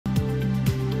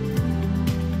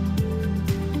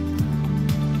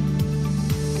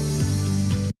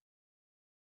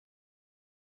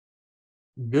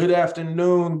Good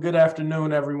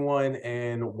afternoon, everyone,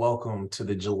 and welcome to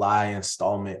the July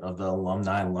installment of the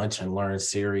Alumni Lunch and Learn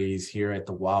series here at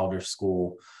the Wilder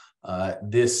School.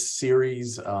 This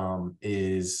series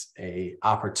is an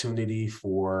opportunity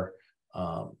for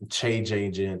change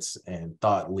agents and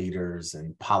thought leaders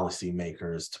and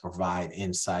policymakers to provide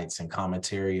insights and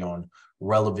commentary on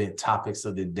relevant topics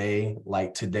of the day,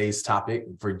 like today's topic,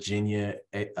 Virginia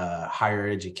higher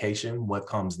education, what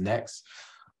comes next,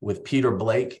 with Peter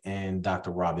Blake and Dr.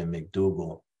 Robin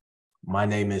McDougall. My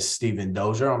name is Stephen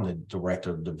Dozier. I'm the Director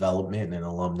of Development and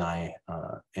Alumni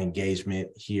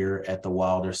Engagement here at the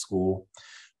Wilder School.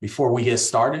 Before we get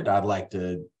started, I'd like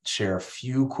to share a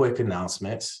few quick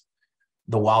announcements.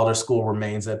 The Wilder School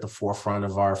remains at the forefront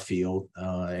of our field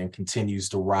and continues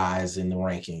to rise in the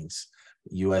rankings.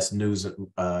 U.S. News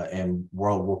and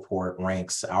World Report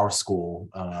ranks our school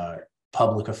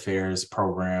public affairs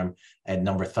program at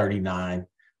number 39,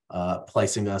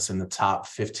 placing us in the top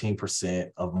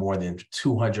 15% of more than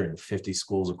 250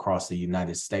 schools across the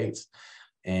United States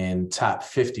and top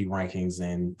 50 rankings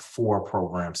in 4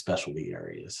 program specialty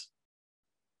areas.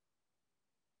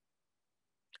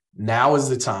 Now is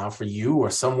the time for you or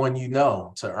someone you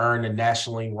know to earn a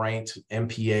nationally ranked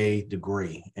MPA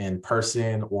degree in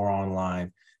person or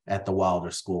online at the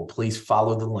Wilder School. Please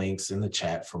follow the links in the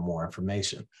chat for more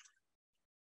information.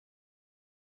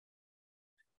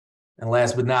 And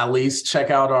last but not least, check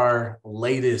out our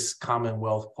latest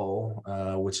Commonwealth poll,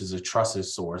 which is a trusted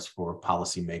source for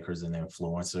policymakers and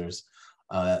influencers.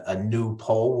 A new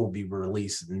poll will be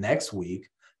released next week,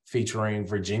 featuring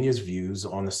Virginia's views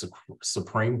on the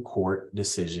Supreme Court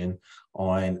decision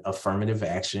on affirmative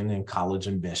action in college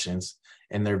admissions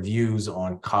and their views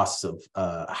on costs of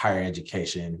higher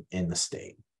education in the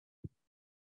state.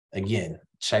 Again,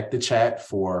 check the chat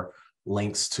for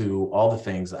links to all the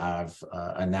things I've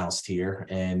announced here.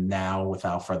 And now,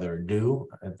 without further ado,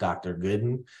 Dr.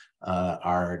 Gooden,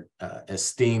 our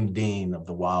esteemed dean of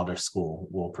the Wilder School,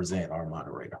 will present our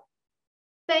moderator.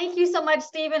 Thank you so much,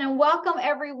 Stephen, and welcome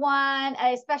everyone.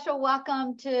 A special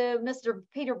welcome to Mr.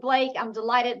 Peter Blake. I'm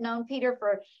delighted, known Peter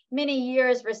for many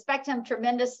years, respect him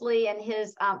tremendously in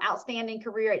his outstanding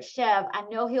career at Chev. I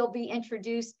know he'll be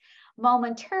introduced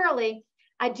momentarily.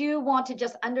 I do want to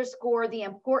just underscore the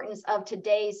importance of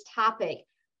today's topic.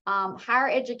 Higher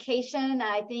education,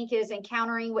 I think, is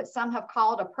encountering what some have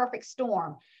called a perfect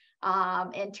storm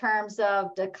in terms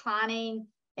of declining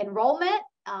enrollment,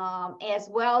 as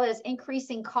well as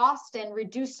increasing cost and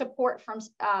reduced support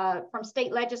from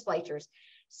state legislatures.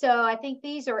 So I think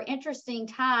these are interesting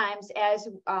times as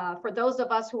for those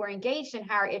of us who are engaged in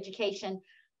higher education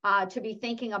to be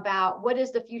thinking about what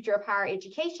is the future of higher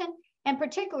education, and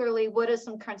particularly what are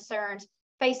some concerns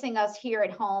facing us here at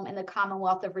home in the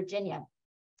Commonwealth of Virginia.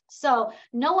 So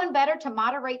no one better to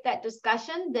moderate that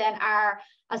discussion than our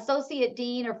Associate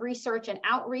Dean of Research and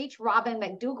Outreach, Robin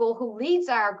McDougall, who leads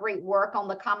our great work on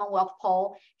the Commonwealth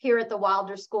poll here at the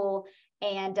Wilder School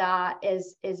and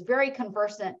is very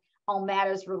conversant on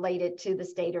matters related to the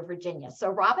state of Virginia.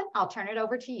 So Robin, I'll turn it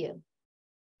over to you.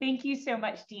 Thank you so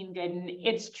much, Dean Gooden.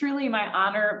 It's truly my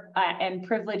honor and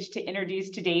privilege to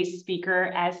introduce today's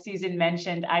speaker. As Susan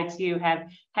mentioned, I too have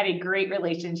had a great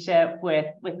relationship with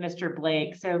Mr.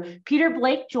 Blake. So Peter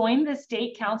Blake joined the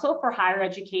State Council for Higher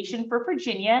Education for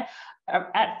Virginia,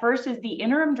 at first as the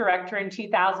interim director in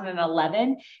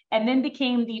 2011, and then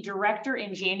became the director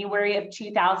in January of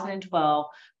 2012,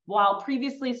 while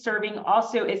previously serving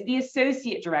also as the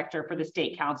associate director for the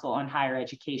State Council on Higher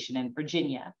Education in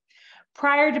Virginia.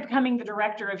 Prior to becoming the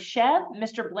director of Chev,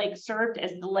 Mr. Blake served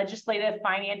as the legislative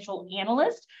financial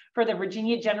analyst for the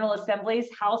Virginia General Assembly's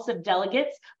House of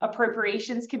Delegates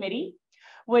Appropriations Committee,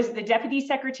 was the Deputy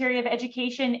Secretary of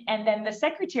Education and then the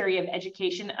Secretary of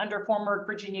Education under former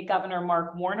Virginia Governor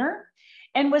Mark Warner,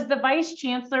 and was the Vice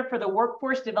Chancellor for the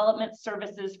Workforce Development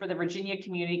Services for the Virginia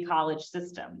Community College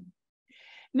System.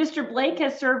 Mr. Blake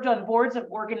has served on boards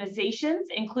of organizations,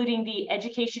 including the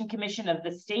Education Commission of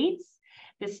the States,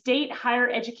 the State Higher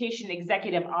Education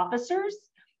Executive Officers,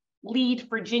 Lead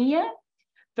Virginia,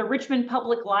 the Richmond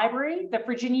Public Library, the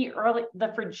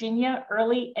Virginia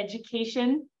Early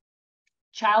Education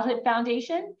Childhood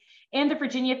Foundation, and the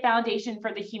Virginia Foundation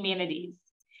for the Humanities.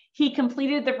 He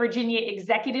completed the Virginia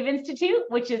Executive Institute,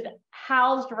 which is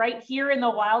housed right here in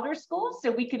the Wilder School, so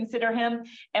we consider him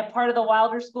a part of the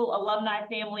Wilder School alumni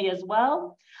family as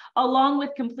well, along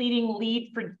with completing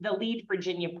the Lead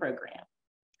Virginia program.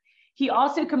 He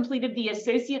also completed the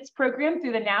Associates Program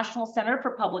through the National Center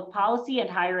for Public Policy and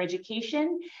Higher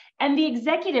Education and the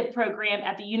Executive Program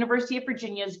at the University of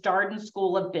Virginia's Darden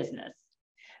School of Business.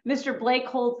 Mr. Blake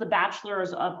holds the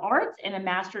Bachelor's of Arts and a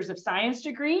Master's of Science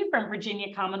degree from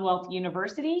Virginia Commonwealth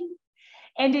University.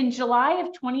 And in July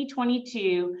of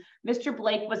 2022, Mr.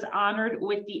 Blake was honored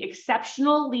with the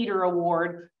Exceptional Leader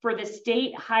Award for the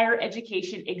State Higher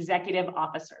Education Executive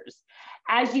Officers.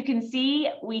 As you can see,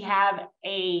 we have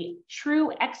a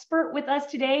true expert with us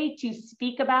today to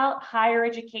speak about higher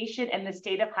education and the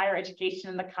state of higher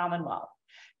education in the Commonwealth.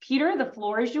 Peter, the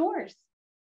floor is yours.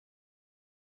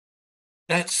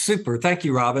 That's super. Thank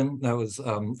you, Robin. That was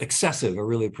excessive. I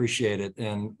really appreciate it.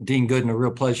 And Dean Gooden, a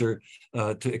real pleasure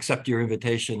to accept your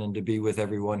invitation and to be with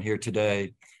everyone here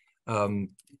today.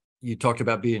 You talked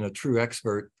about being a true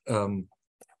expert. I'm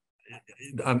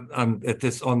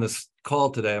on this call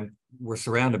today. We're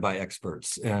surrounded by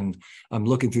experts, and I'm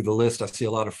looking through the list. I see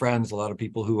a lot of friends, a lot of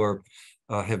people who are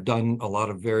have done a lot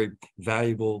of very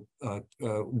valuable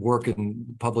work in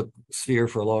the public sphere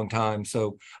for a long time.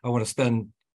 So I want to spend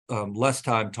less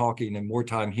time talking and more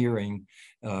time hearing,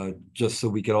 just so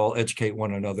we can all educate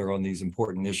one another on these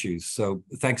important issues. So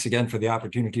thanks again for the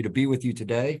opportunity to be with you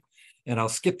today. And I'll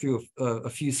skip through a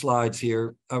few slides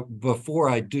here. Before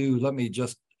I do, let me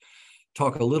just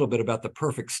talk a little bit about the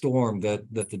perfect storm that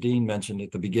the Dean mentioned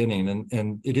at the beginning.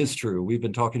 And it is true. We've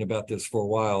been talking about this for a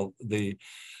while. The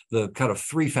kind of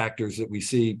three factors that we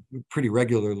see pretty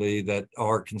regularly that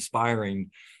are conspiring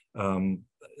and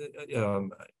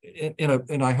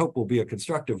I hope will be a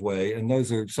constructive way. And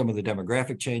those are some of the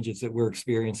demographic changes that we're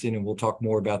experiencing, and we'll talk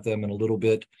more about them in a little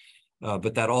bit.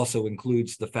 But that also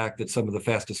includes the fact that some of the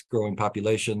fastest growing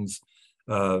populations,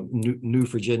 new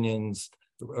Virginians,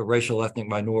 racial ethnic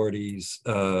minorities,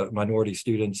 minority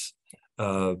students,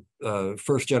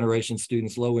 first generation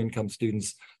students, low income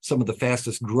students, some of the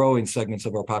fastest growing segments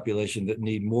of our population that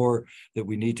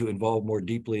we need to involve more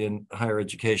deeply in higher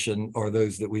education are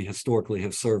those that we historically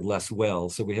have served less well.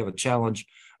 So we have a challenge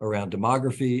around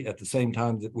demography at the same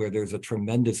time where there's a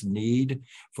tremendous need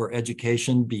for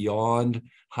education beyond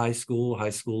high school.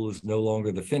 High school is no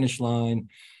longer the finish line.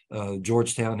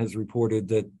 Georgetown has reported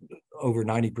that over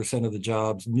 90% of the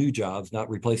jobs, new jobs, not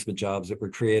replacement jobs, that were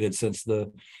created since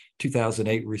the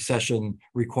 2008 recession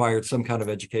required some kind of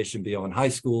education beyond high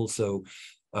school. So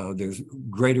there's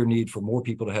greater need for more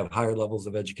people to have higher levels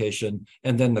of education.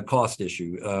 And then the cost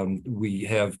issue. And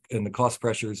the cost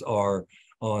pressures are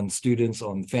on students,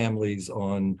 on families,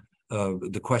 on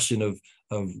the question of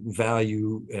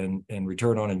value and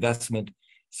return on investment.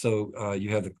 So you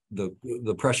have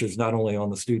the pressures not only on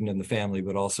the student and the family,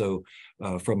 but also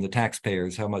from the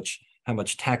taxpayers. How much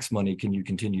tax money can you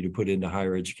continue to put into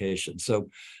higher education? So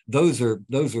those are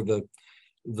the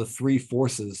three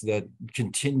forces that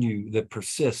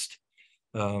persist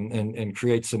and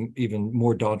create some even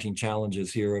more daunting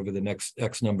challenges here over the next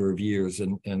X number of years.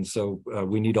 And so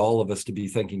we need all of us to be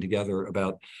thinking together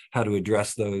about how to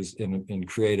address those in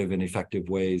creative and effective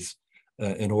ways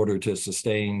in order to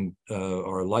sustain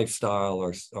our lifestyle,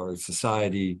 our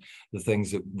society, the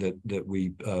things that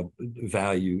we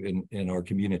value in our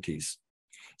communities.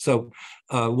 So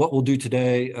what we'll do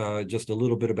today, just a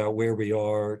little bit about where we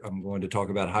are. I'm going to talk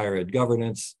about higher ed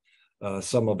governance,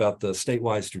 some about the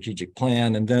statewide strategic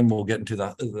plan, and then we'll get into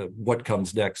the what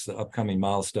comes next, the upcoming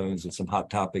milestones and some hot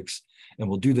topics. And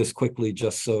we'll do this quickly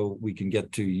just so we can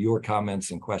get to your comments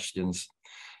and questions.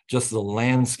 Just the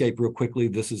landscape real quickly.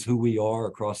 This is who we are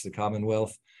across the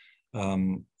Commonwealth.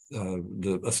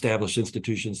 The established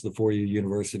institutions, the four-year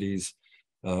universities,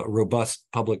 a robust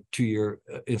public two-year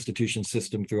institution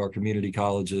system through our community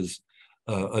colleges,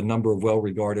 a number of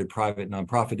well-regarded private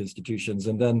nonprofit institutions,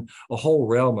 and then a whole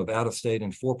realm of out-of-state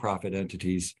and for-profit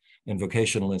entities and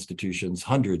vocational institutions,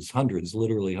 hundreds,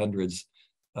 literally hundreds,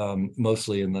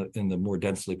 mostly in the more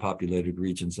densely populated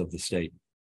regions of the state.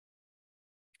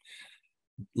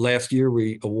 Last year,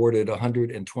 we awarded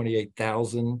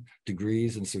 128,000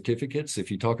 degrees and certificates. If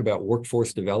you talk about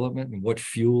workforce development and what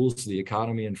fuels the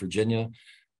economy in Virginia,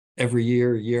 every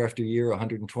year after year,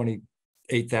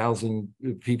 128,000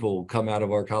 people come out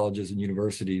of our colleges and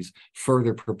universities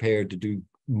further prepared to do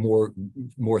more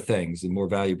things and more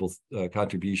valuable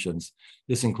contributions.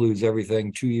 This includes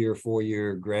everything 2-year,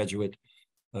 4-year graduate,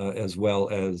 as well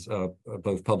as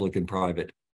both public and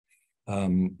private.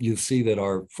 You see that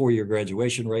our 4-year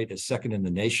graduation rate is second in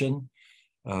the nation.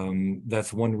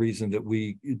 That's one reason that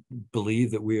we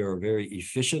believe that we are a very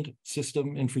efficient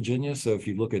system in Virginia. So if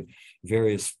you look at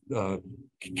various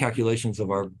calculations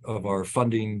of our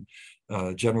funding,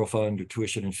 general fund,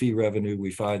 tuition and fee revenue,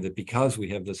 we find that because we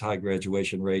have this high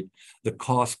graduation rate, the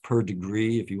cost per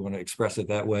degree, if you want to express it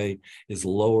that way, is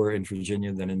lower in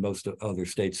Virginia than in most other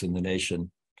states in the nation.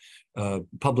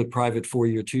 Public-private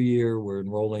 4-year, 2-year, we're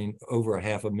enrolling over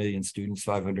 500,000 students,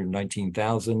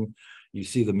 519,000. You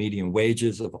see the median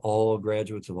wages of all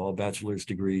graduates of all bachelor's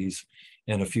degrees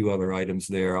and a few other items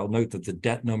there. I'll note that the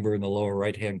debt number in the lower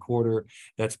right-hand corner,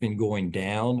 that's been going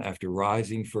down after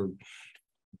rising for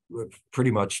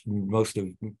pretty much most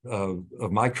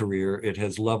of my career. It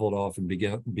has leveled off and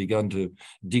begun to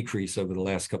decrease over the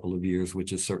last couple of years,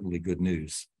 which is certainly good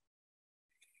news.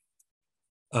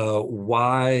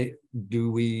 Why do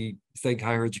we think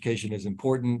higher education is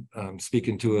important? I'm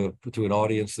speaking to an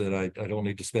audience that I don't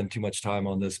need to spend too much time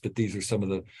on this, but these are some of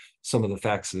the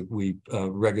facts that we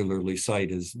regularly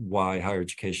cite as why higher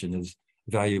education is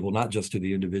valuable, not just to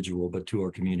the individual, but to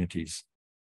our communities.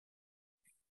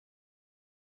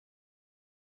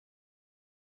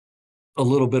 A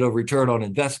little bit of return on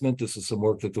investment. This is some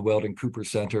work that the Weldon Cooper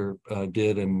Center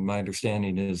did, and my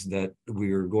understanding is that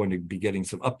we are going to be getting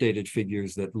some updated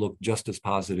figures that look just as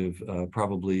positive,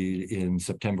 probably in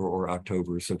September or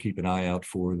October. So keep an eye out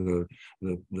for the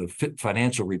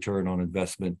financial return on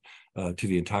investment to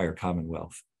the entire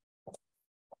Commonwealth. A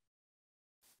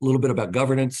little bit about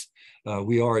governance.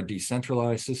 We are a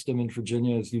decentralized system in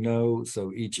Virginia, as you know.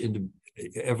 So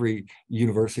every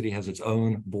university has its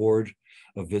own board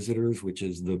of visitors, which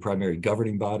is the primary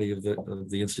governing body of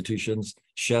the institutions.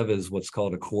 SHEV is what's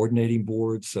called a coordinating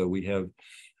board. So we have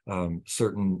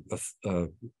certain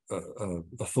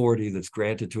authority that's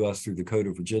granted to us through the Code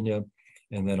of Virginia.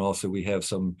 And then also we have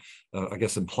some, I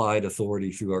guess, implied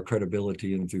authority through our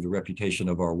credibility and through the reputation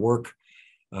of our work.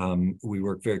 We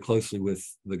work very closely with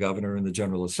the governor and the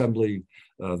General Assembly.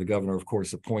 The governor, of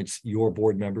course, appoints your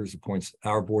board members, appoints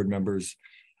our board members.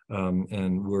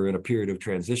 And we're in a period of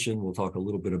transition. We'll talk a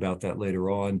little bit about that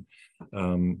later on.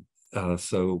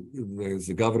 So there's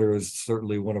the governor is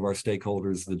certainly one of our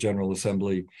stakeholders. The General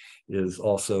Assembly is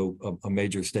also a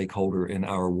major stakeholder in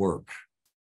our work.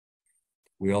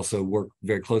 We also work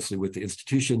very closely with the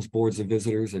institutions, boards of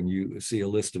visitors, and you see a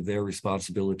list of their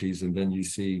responsibilities, and then you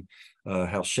see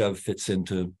how SHEV fits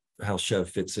into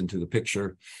the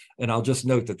picture. And I'll just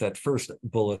note that first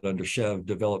bullet under SHEV,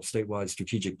 develop statewide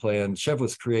strategic plan. SHEV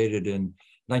was created in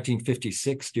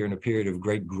 1956 during a period of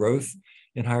great growth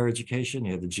in higher education.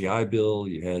 You had the GI Bill,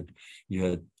 you had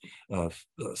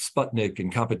Sputnik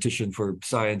and competition for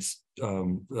science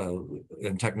and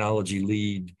technology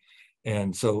lead.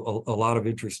 And so a lot of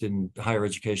interest in higher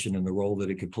education and the role that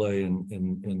it could play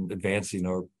in advancing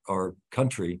our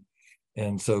country.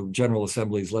 And so General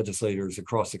Assemblies, legislators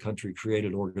across the country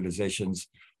created organizations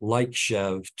like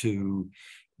SHEV to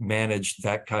manage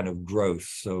that kind of growth.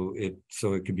 So it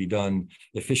could be done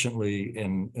efficiently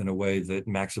in a way that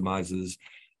maximizes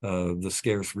the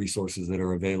scarce resources that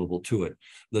are available to it.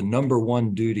 The number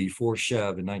one duty for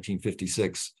SHEV in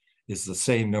 1956 is the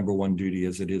same number one duty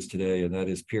as it is today, and that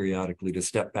is periodically to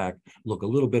step back, look a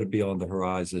little bit beyond the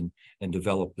horizon, and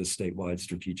develop this statewide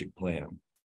strategic plan.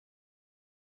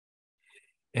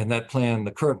 And that plan,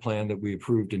 the current plan that we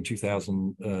approved in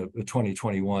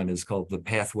 2021 is called the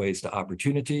Pathways to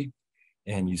Opportunity.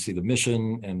 And you see the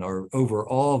mission, and our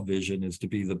overall vision is to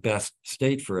be the best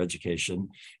state for education.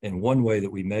 And one way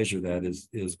that we measure that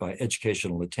is by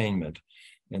educational attainment.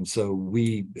 And so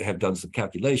we have done some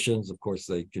calculations, of course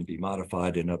they can be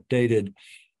modified and updated,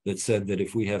 that said that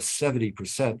if we have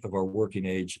 70% of our working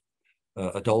age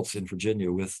adults in Virginia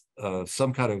with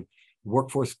some kind of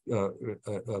workforce, a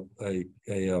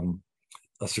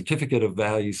certificate of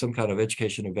value, some kind of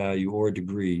education of value or a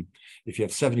degree, if you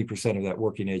have 70% of that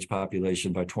working age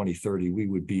population by 2030, we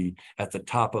would be at the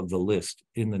top of the list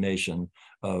in the nation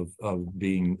of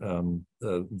being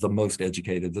the most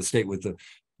educated, the state with the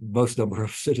most number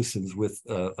of citizens with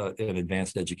an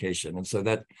advanced education. And so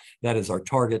that is our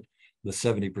target, the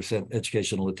 70%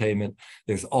 educational attainment.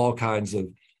 There's all kinds of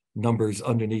numbers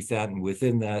underneath that, and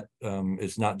within that,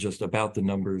 it's not just about the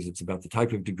numbers, it's about the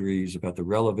type of degrees, about the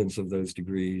relevance of those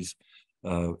degrees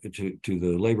to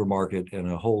the labor market,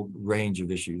 and a whole range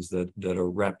of issues that are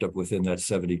wrapped up within that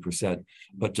 70%.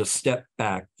 But just step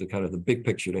back to kind of the big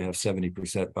picture to have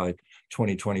 70% by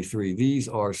 2023. These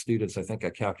are students, I think I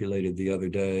calculated the other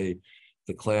day,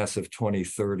 the class of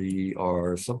 2030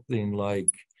 are something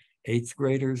like 8th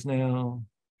graders now.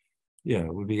 Yeah,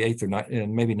 it would be 8th or 9th,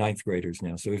 and maybe 9th graders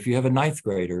now. So if you have a 9th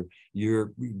grader,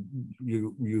 you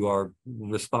are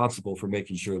responsible for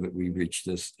making sure that we reach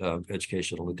this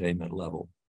educational attainment level.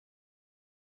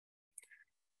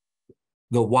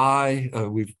 The why,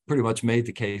 we've pretty much made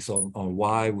the case on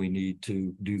why we need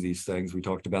to do these things. We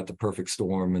talked about the perfect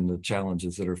storm and the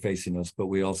challenges that are facing us, but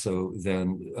we also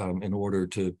then, in order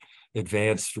to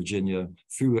advance Virginia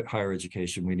through higher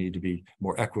education, we need to be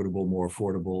more equitable, more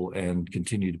affordable, and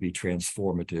continue to be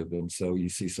transformative. And so you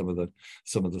see some of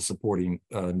the supporting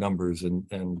numbers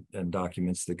and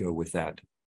documents that go with that.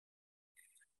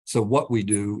 So what we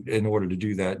do in order to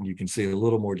do that, and you can see a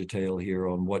little more detail here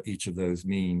on what each of those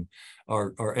mean,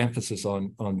 our emphasis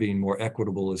on being more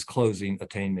equitable is closing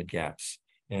attainment gaps.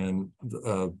 And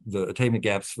the attainment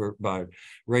gaps by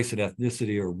race and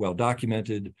ethnicity are well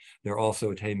documented. There are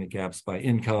also attainment gaps by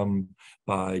income,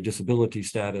 by disability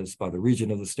status, by the region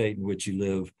of the state in which you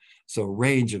live. So a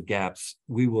range of gaps.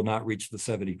 We will not reach the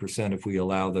 70% if we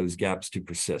allow those gaps to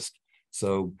persist.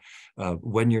 So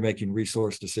when you're making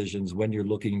resource decisions, when you're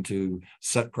looking to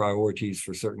set priorities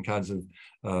for certain kinds of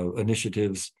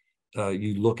initiatives,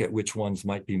 you look at which ones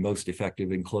might be most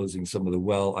effective in closing some of the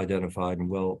well-identified and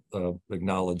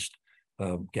well-acknowledged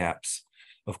gaps.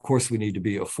 Of course, we need to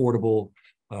be affordable.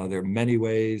 There are many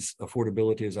ways.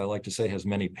 Affordability, as I like to say, has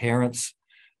many parents.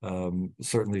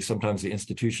 Certainly, sometimes the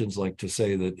institutions like to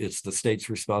say that it's the state's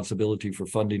responsibility for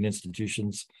funding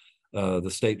institutions.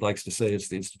 The state likes to say it's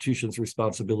the institution's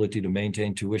responsibility to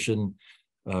maintain tuition.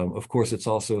 Of course, it's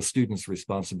also a student's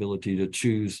responsibility to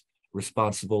choose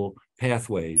responsible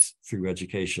pathways through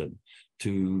education,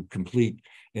 to complete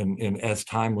in as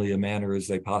timely a manner as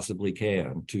they possibly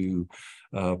can, to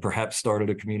perhaps start at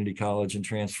a community college and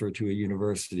transfer to a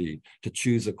university, to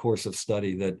choose a course of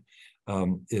study that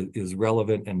is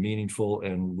relevant and meaningful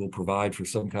and will provide for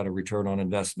some kind of return on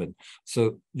investment.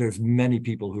 So there's many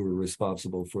people who are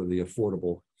responsible for the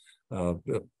affordable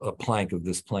plank of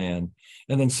this plan.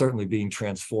 And then certainly being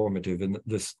transformative. And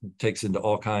this takes into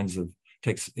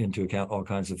account all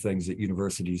kinds of things that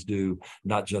universities do,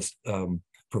 not just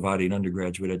providing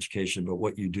undergraduate education, but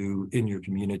what you do in your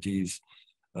communities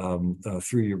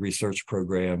through your research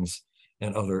programs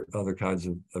and other kinds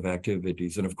of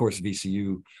activities. And of course,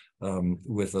 VCU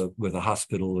with a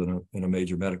hospital and a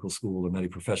major medical school and many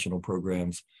professional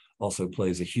programs also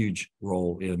plays a huge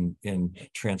role in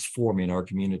transforming our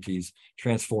communities,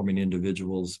 transforming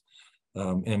individuals,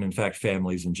 and in fact,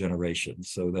 families and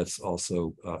generations. So that's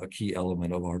also a key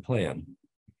element of our plan.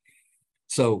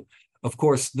 So of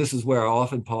course, this is where I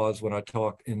often pause when I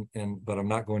talk, but I'm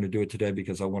not going to do it today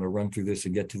because I want to run through this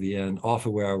and get to the end.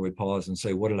 Often where I would pause and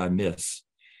say, what did I miss?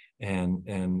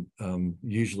 And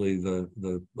usually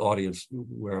the audience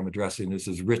where I'm addressing this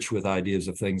is rich with ideas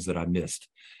of things that I missed.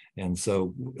 And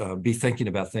so be thinking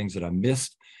about things that I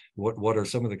missed. What are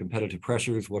some of the competitive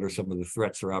pressures? What are some of the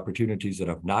threats or opportunities that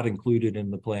I've not included in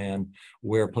the plan?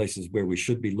 Where are places where we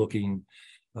should be looking?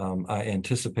 I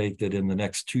anticipate that in the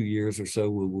next 2 years or so,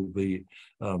 we will be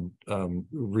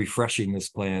refreshing this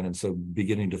plan. And so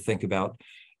beginning to think about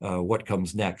what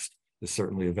comes next is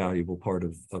certainly a valuable part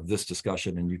of this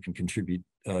discussion. And you can contribute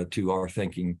to our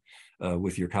thinking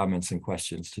with your comments and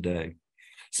questions today.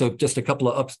 So just a couple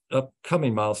of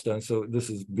upcoming milestones. So this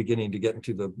is beginning to get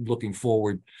into the looking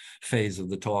forward phase of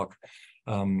the talk.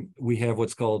 We have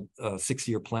what's called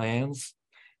 6-year plans.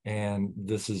 And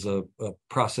this is a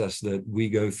process that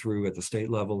we go through at the state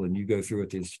level and you go through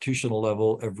at the institutional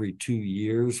level every 2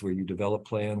 years, where you develop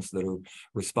plans that are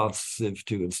responsive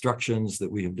to instructions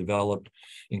that we have developed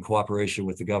in cooperation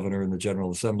with the governor and the General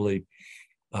Assembly.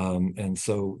 And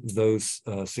so those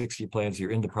 6-year plans, you're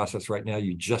in the process right now.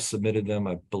 You just submitted them.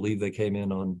 I believe they came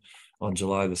in on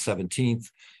July the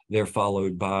 17th. They're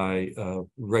followed by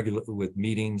with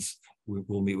meetings.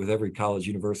 We'll meet with every college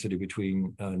university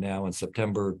between now and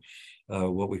September,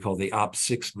 what we call the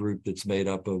Op6 group, that's made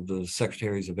up of the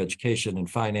secretaries of education and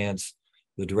finance,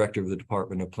 the director of the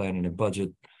Department of Planning and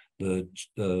Budget, the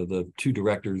 2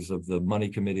 directors of the money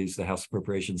committees, the House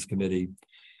Appropriations Committee,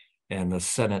 and the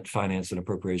Senate Finance and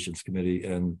Appropriations Committee,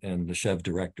 and the SHEV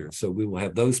director. So we will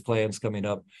have those plans coming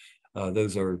up.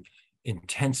 Those are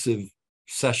intensive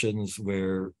sessions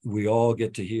where we all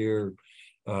get to hear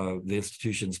the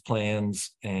institution's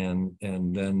plans, and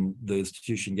then the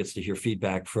institution gets to hear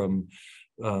feedback from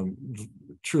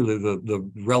truly the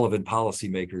relevant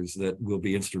policymakers that will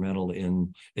be instrumental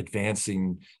in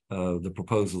advancing the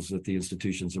proposals that the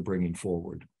institutions are bringing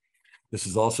forward. This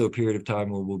is also a period of time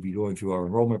where we'll be going through our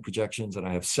enrollment projections, and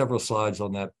I have several slides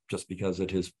on that just because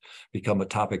it has become a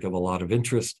topic of a lot of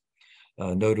interest.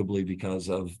 Notably because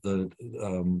of the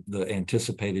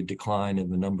anticipated decline in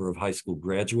the number of high school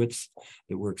graduates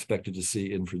that we're expected to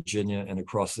see in Virginia and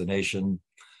across the nation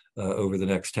over the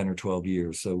next 10 or 12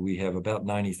 years. So we have about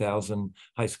 90,000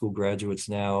 high school graduates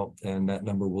now, and that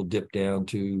number will dip down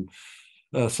to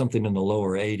something in the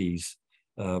lower 80s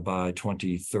by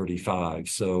 2035.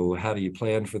 So how do you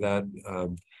plan for that?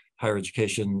 Higher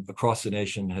education across the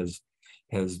nation has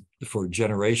for a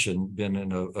generation been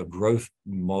in a growth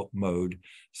mode.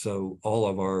 So all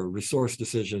of our resource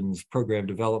decisions, program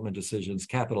development decisions,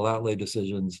 capital outlay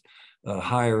decisions,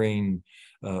 hiring,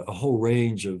 a whole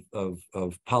range of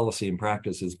policy and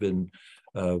practice has been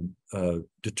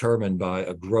determined by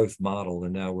a growth model,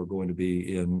 and now we're going to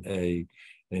be in a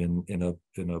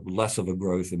less of a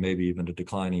growth and maybe even a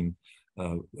declining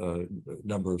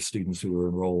number of students who are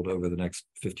enrolled over the next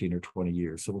 15 or 20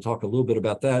 years. So we'll talk a little bit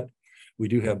about that. We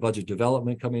do have budget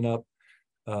development coming up.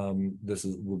 This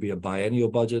will be a biennial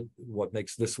budget. What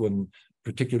makes this one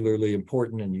particularly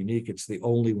important and unique, it's the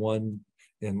only one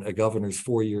in a governor's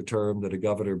 4-year term that a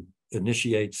governor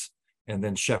initiates and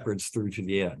then shepherds through to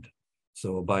the end.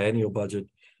 So a biennial budget,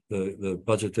 the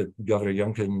budget that Governor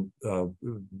Youngkin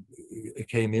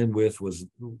came in with was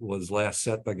last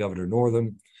set by Governor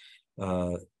Northam.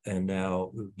 And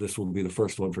now this will be the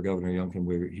first one for Governor Youngkin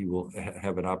where he will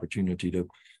have an opportunity to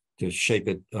shape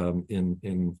it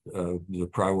in the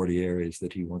priority areas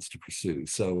that he wants to pursue.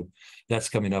 So that's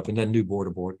coming up. And then new board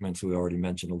appointments, we already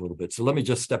mentioned a little bit. So let me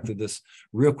just step through this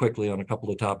real quickly on a couple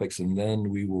of topics, and then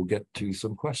we will get to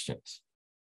some questions.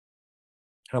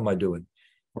 How am I doing?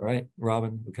 All right,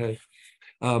 Robin, okay.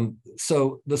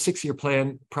 So the 6-year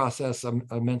plan process,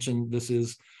 I mentioned this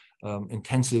is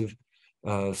intensive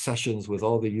sessions with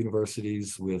all the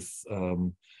universities, with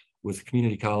the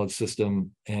community college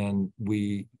system, and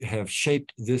we have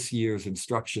shaped this year's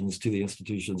instructions to the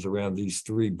institutions around these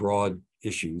 3 broad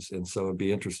issues. And so I'd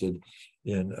be interested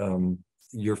in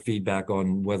your feedback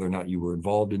on whether or not you were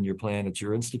involved in your plan at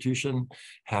your institution,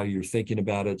 how you're thinking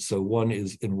about it. So one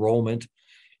is enrollment,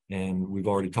 and we've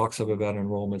already talked some about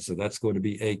enrollment, so that's going to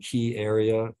be a key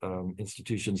area.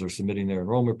 Institutions are submitting their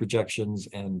enrollment projections,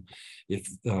 and if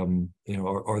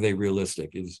are they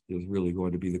realistic is really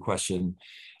going to be the question.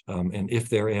 And if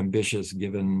they're ambitious,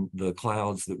 given the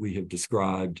clouds that we have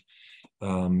described,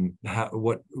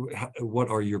 what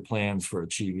are your plans for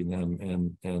achieving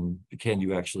them, and can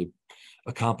you actually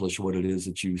accomplish what it is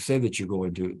that you say that you're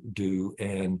going to do,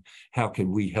 and how can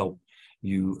we help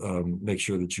you make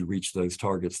sure that you reach those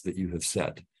targets that you have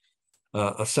set?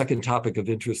 A second topic of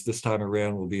interest this time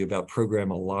around will be about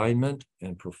program alignment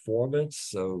and performance.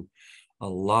 So a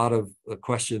lot of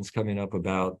questions coming up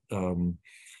about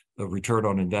a return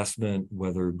on investment,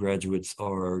 whether graduates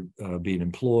are being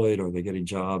employed, or they're getting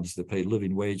jobs that pay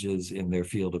living wages in their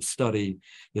field of study.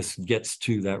 This gets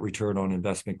to that return on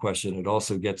investment question. It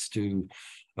also gets to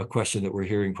a question that we're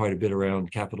hearing quite a bit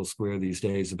around Capitol Square these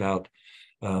days about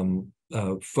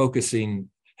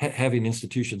having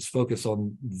institutions focus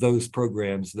on those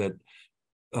programs that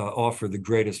offer the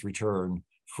greatest return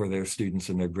for their students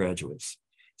and their graduates.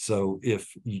 So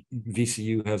if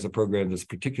VCU has a program that's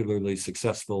particularly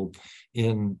successful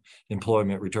in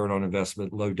employment, return on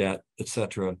investment, low debt, et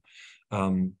cetera,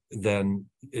 then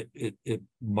it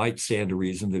might stand to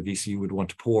reason that VCU would want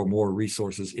to pour more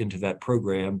resources into that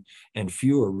program and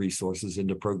fewer resources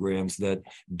into programs that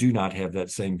do not have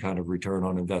that same kind of return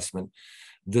on investment.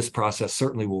 This process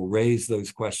certainly will raise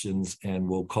those questions and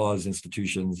will cause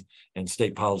institutions and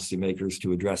state policymakers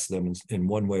to address them in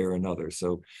one way or another.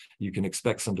 So you can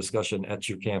expect some discussion at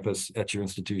your campus, at your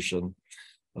institution,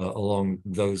 along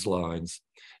those lines.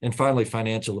 And finally,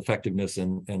 financial effectiveness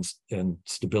and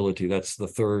stability. That's the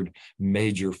third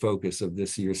major focus of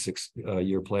this year's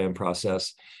 6-year plan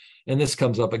process. And this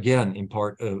comes up again in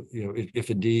part of, if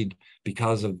indeed,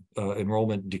 because of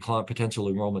potential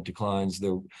enrollment declines,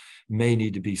 there may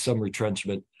need to be some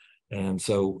retrenchment. And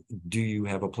so do you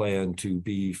have a plan to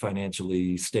be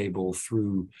financially stable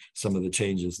through some of the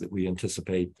changes that we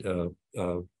anticipate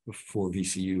for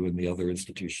VCU and the other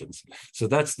institutions? So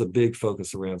that's the big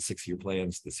focus around 6-year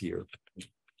plans this year.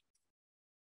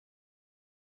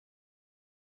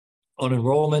 On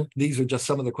enrollment, these are just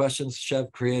some of the questions.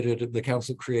 The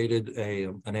council created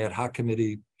an ad hoc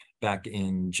committee back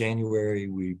in January.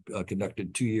 We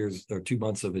conducted 2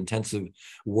 months of intensive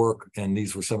work, and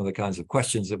these were some of the kinds of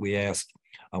questions that we asked.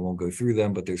 I won't go through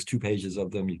them, but there's 2 pages of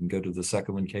them. You can go to the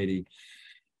second one, Katie.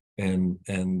 And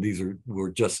these were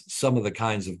just some of the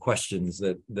kinds of questions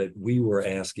that we were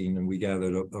asking, and we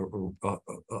gathered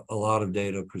a lot of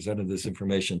data, presented this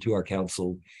information to our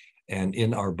council. And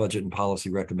in our budget and policy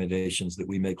recommendations that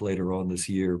we make later on this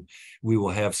year, we will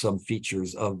have some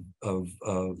features of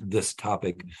this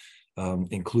topic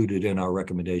included in our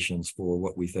recommendations for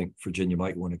what we think Virginia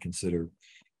might want to consider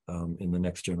in the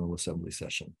next General Assembly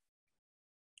session.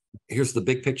 Here's the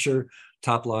big picture.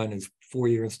 Top line is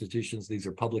 4-year institutions. These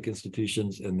are public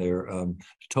institutions, and their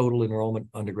total enrollment,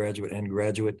 undergraduate and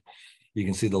graduate. You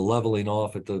can see the leveling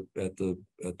off at the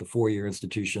four-year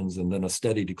institutions, and then a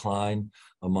steady decline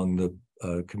among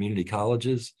the community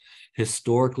colleges.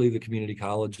 Historically, the community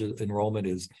college enrollment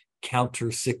is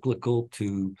counter-cyclical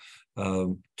to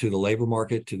the labor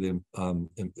market, to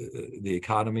the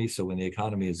economy. So when the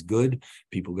economy is good,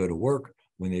 people go to work.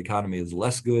 When the economy is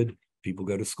less good, people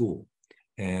go to school.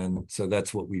 And so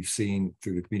that's what we've seen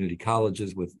through the community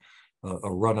colleges, with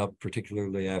a run up,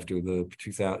 particularly after the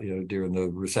 2000, during the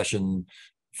recession,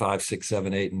 5, 6,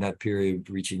 7, 8, in that period,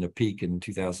 reaching a peak in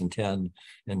 2010,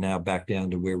 and now back down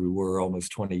to where we were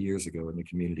almost 20 years ago in the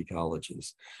community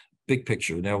colleges. Big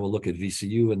picture. Now we'll look at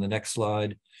VCU in the next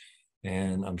slide.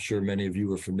 And I'm sure many of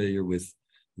you are familiar with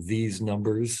these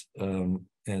numbers.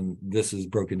 And this is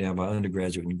broken down by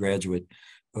undergraduate and graduate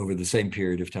over the same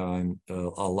period of time. A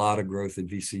lot of growth at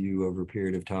VCU over a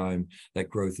period of time. That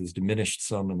growth has diminished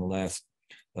some in the last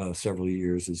several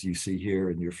years, as you see here,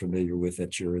 and you're familiar with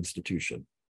at your institution.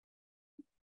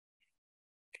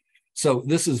 So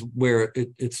this is where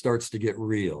it starts to get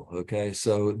real, okay?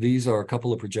 So these are a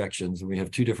couple of projections, and we have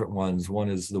two different ones. One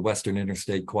is the Western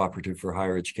Interstate Cooperative for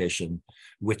Higher Education,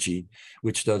 WICHE,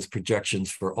 which does projections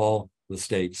for all the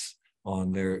states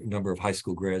on their number of high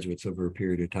school graduates over a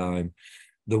period of time.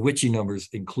 The WICHE numbers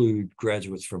include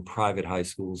graduates from private high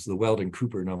schools. The Weldon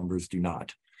Cooper numbers do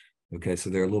not. Okay, so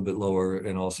they're a little bit lower,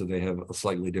 and also they have a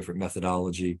slightly different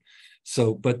methodology.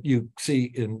 So, but you see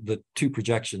in the two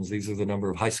projections, these are the number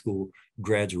of high school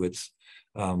graduates.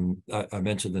 I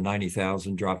mentioned the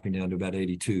 90,000 dropping down to about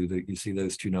 82. That you see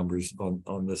those two numbers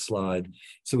on this slide.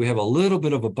 So we have a little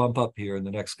bit of a bump up here in the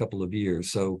next couple of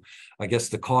years. So I guess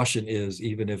the caution is,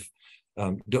 even if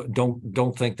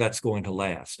don't think that's going to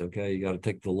last. Okay, you got to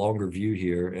take the longer view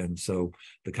here. And so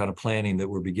the kind of planning that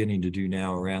we're beginning to do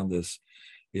now around this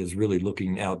is really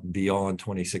looking out beyond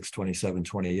 26, 27,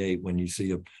 28, when you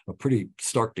see a pretty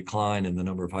stark decline in the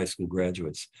number of high school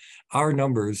graduates. Our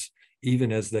numbers,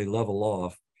 even as they level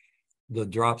off, the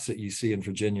drops that you see in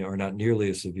Virginia are not nearly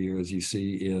as severe as you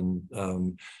see in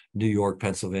New York,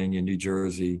 Pennsylvania, New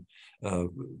Jersey,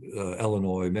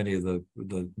 Illinois, many of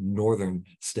the northern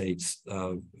states.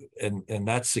 And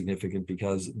that's significant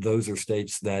because those are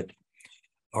states that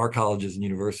our colleges and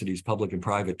universities, public and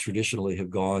private, traditionally have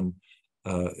gone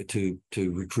to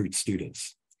recruit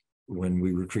students. When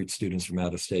we recruit students from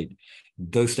out of state,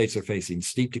 those states are facing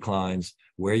steep declines.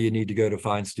 Where you need to go to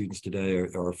find students today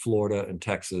are Florida and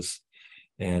Texas,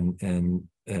 and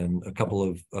a couple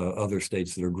of other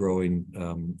states that are growing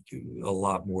a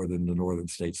lot more than the northern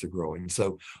states are growing.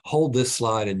 So hold this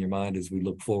slide in your mind as we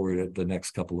look forward at the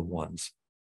next couple of ones.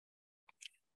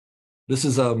 This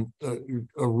is a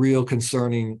real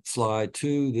concerning slide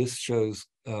too. This shows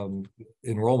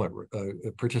enrollment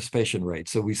participation rate.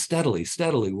 So we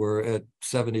steadily we're at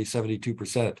 70,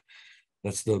 72%.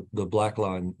 That's the black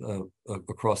line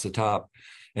across the top.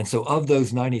 And so of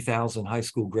those 90,000 high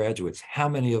school graduates, how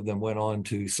many of them went on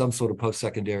to some sort of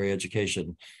post-secondary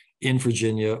education in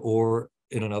Virginia or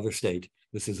in another state?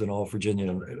 This isn't all Virginia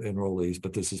enrollees,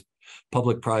 but this is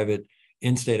public, private,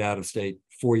 in-state, out-of-state,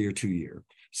 4-year, 2-year.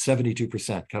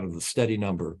 72%, kind of the steady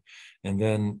number. And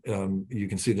then you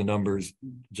can see the numbers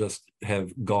just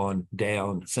have gone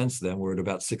down since then. We're at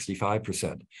about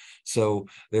 65%. So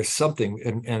there's something,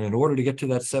 and in order to get to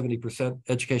that 70%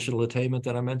 educational attainment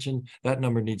that I mentioned, that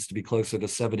number needs to be closer to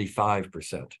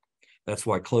 75%. That's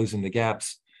why closing the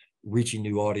gaps, reaching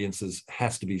new audiences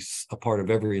has to be a part of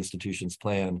every institution's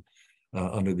plan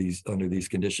under these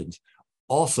conditions.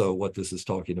 Also, what this is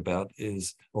talking about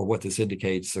is, or what this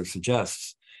indicates or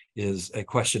suggests, is a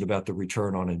question about the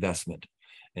return on investment.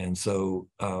 And so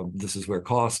this is where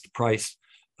cost, price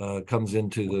comes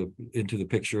into the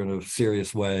picture in a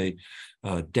serious way,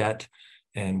 debt,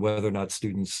 and whether or not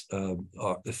students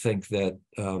think that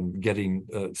getting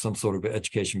some sort of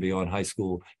education beyond high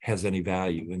school has any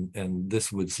value. And this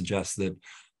would suggest that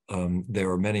there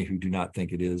are many who do not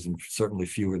think it is, and certainly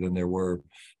fewer than there were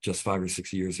just 5 or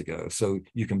 6 years ago. So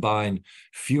you combine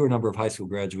fewer number of high school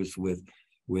graduates with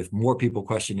more people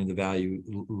questioning the value,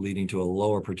 leading to a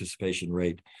lower participation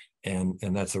rate. And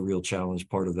that's a real challenge,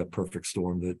 part of that perfect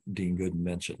storm that Dean Gooden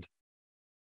mentioned.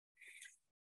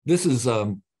 This is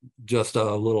just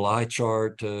a little eye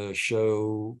chart to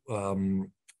show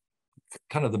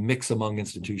kind of the mix among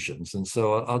institutions. And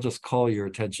so I'll just call your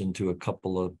attention to a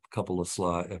couple of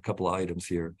items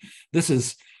here. This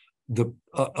is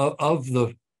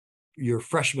your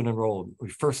freshman enrollment,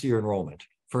 first year enrollment,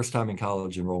 first time in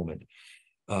college enrollment.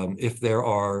 If there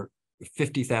are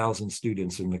 50,000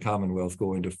 students in the Commonwealth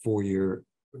going to four-year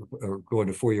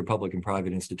public and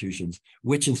private institutions,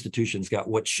 which institutions got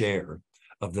what share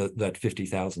of that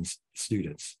 50,000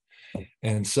 students?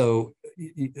 And so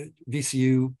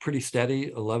VCU pretty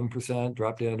steady, 11%,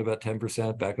 dropped down to about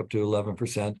 10%, back up to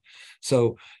 11%.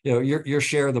 So, your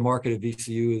share of the market at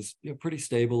VCU is pretty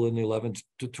stable in the 11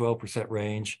 to 12%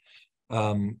 range.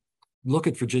 Look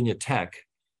at Virginia Tech,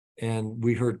 and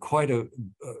we heard quite a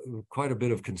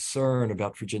bit of concern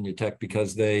about Virginia Tech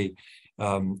because they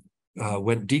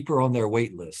went deeper on their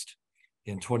wait list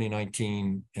in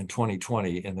 2019 and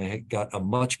 2020, and they got a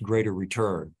much greater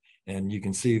return. And you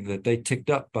can see that they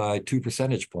ticked up by 2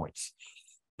 percentage points.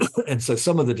 And so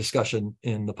some of the discussion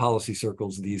in the policy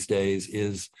circles these days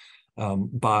is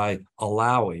by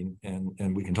allowing,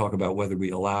 and we can talk about whether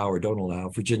we allow or don't allow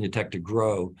Virginia Tech to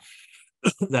grow,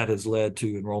 that has led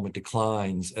to enrollment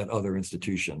declines at other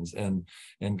institutions, and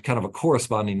kind of a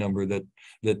corresponding number that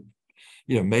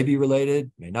may be related,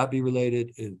 may not be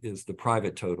related, is the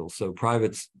private total. So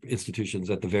private institutions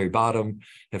at the very bottom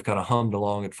have kind of hummed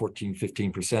along at 14,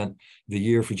 15%. The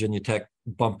year Virginia Tech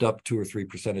bumped up 2 or 3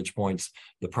 percentage points,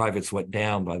 the privates went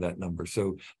down by that number.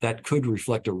 So that could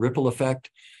reflect a ripple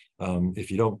effect. If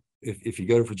you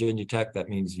go to Virginia Tech, that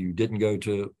means you didn't go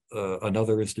to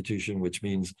another institution, which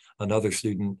means another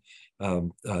student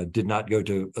did not go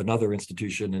to another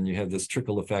institution, and you have this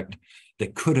trickle effect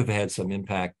that could have had some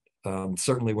impact.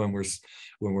 Certainly when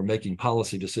we're making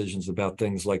policy decisions about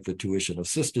things like the tuition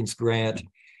assistance grant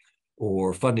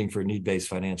or funding for need-based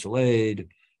financial aid,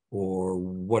 or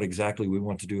what exactly we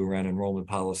want to do around enrollment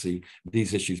policy,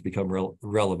 these issues become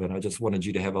relevant. I just wanted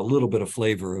you to have a little bit of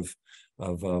flavor of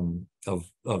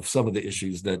some of the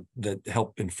issues that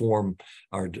help inform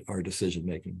our decision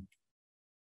making.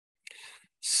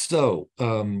 So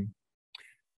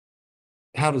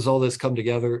how does all this come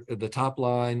together? The top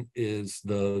line is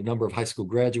the number of high school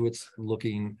graduates,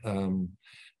 looking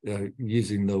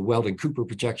using the Weldon-Cooper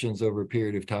projections over a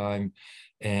period of time,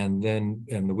 and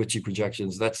the Witchy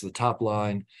projections. That's the top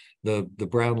line. The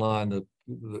brown line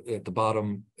at the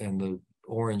bottom, and the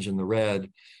orange and the red,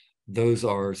 those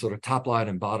are sort of top line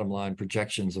and bottom line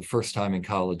projections of first time in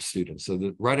college students. So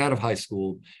that right out of high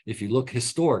school, if you look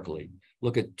historically,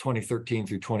 look at 2013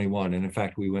 through 21, and in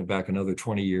fact, we went back another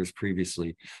 20 years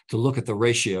previously to look at the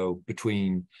ratio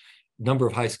between number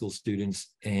of high school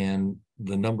students and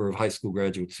the number of high school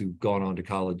graduates who've gone on to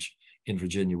college in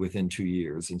Virginia within 2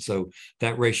 years. And so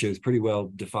that ratio is pretty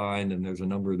well defined, and there's a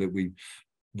number that we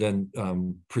then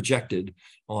projected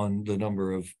on the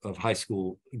number of high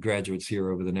school graduates here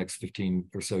over the next 15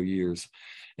 or so years.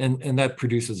 And that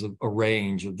produces a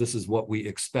range of, this is what we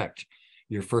expect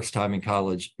your first time in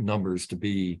college numbers to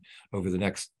be over the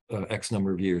next X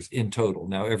number of years in total.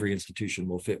 Now, every institution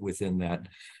will fit within that.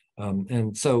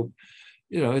 And so,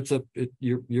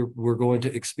 we're going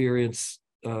to experience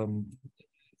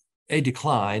a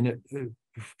decline,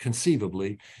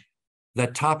 conceivably.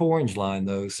 That top orange line,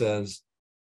 though, says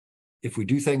if we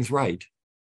do things right,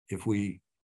 if we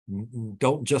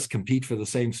don't just compete for the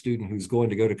same student who's going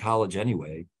to go to college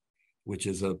anyway, which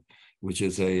is an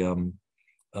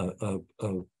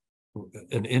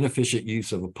inefficient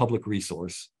use of a public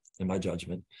resource, in my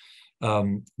judgment,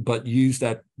 but use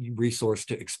that resource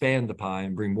to expand the pie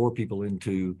and bring more people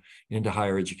into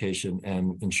higher education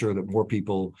and ensure that more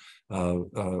people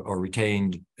are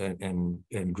retained and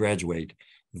graduate,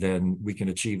 then we can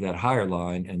achieve that higher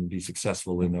line and be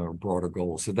successful in our broader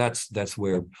goals. So that's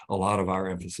where a lot of our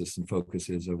emphasis and focus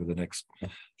is over the next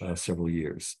several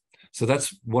years. So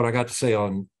that's what I got to say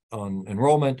on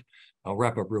enrollment. I'll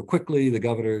wrap up real quickly. The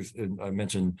governor's, and I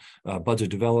mentioned budget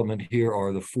development. Here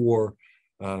are the 4,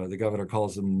 the governor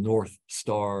calls them North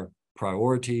Star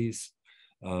priorities.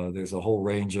 There's a whole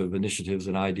range of initiatives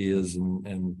and ideas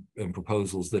and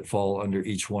proposals that fall under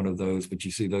each one of those, but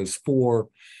you see those 4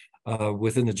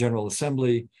 within the General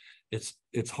Assembly.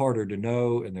 It's harder to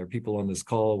know, and there are people on this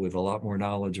call with a lot more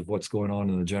knowledge of what's going on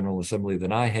in the General Assembly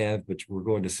than I have, but we're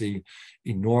going to see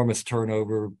enormous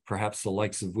turnover, perhaps the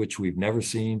likes of which we've never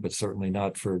seen, but certainly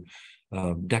not for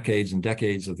decades and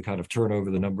decades of the kind of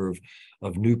turnover, the number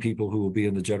of new people who will be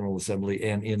in the General Assembly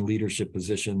and in leadership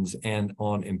positions and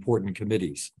on important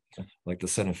committees, like the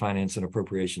Senate Finance and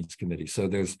Appropriations Committee. So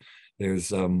there's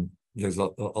a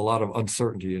lot of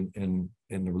uncertainty in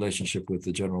the relationship with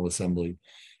the General Assembly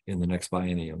in the next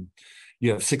biennium. You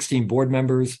have 16 board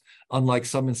members. Unlike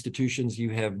some institutions,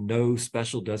 you have no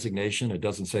special designation. It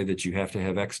doesn't say that you have to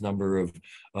have X number of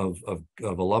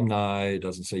alumni. It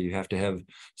doesn't say you have to have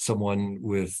someone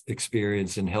with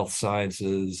experience in health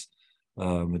sciences.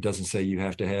 It doesn't say you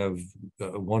have to have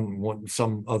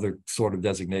some other sort of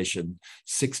designation.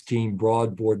 16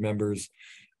 broad board members.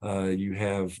 You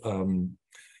have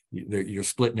you're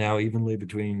split now evenly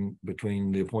between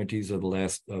the appointees of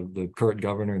the current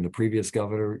governor and the previous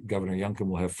governor. Governor Youngkin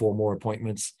will have 4 more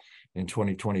appointments in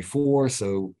 2024.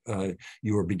 So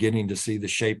you are beginning to see the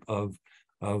shape of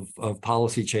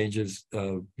policy changes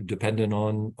dependent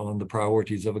on the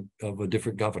priorities of a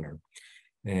different governor.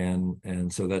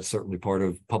 And so that's certainly part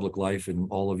of public life, and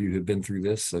all of you have been through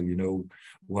this, so you know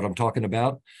what I'm talking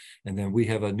about. And then we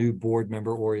have a new board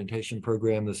member orientation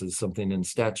program. This is something in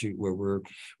statute where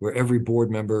every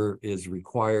board member is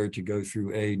required to go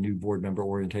through a new board member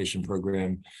orientation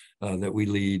program that we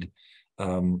lead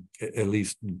at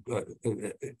least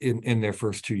in their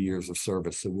first 2 years of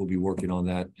service. So we'll be working on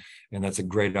that, and that's a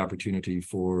great opportunity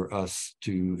for us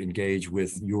to engage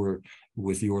with your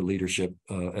leadership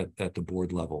at the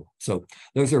board level. So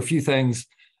those are a few things.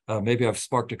 Maybe I've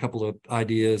sparked a couple of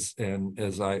ideas, and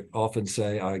as I often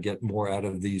say, I get more out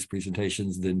of these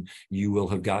presentations than you will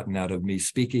have gotten out of me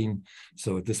speaking.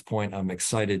 So at this point, I'm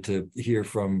excited to hear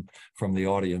from the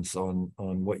audience on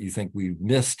what you think we've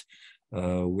missed,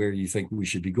 where you think we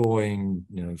should be going,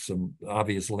 you know, some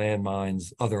obvious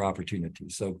landmines, other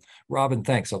opportunities. So Robin,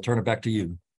 thanks. I'll turn it back to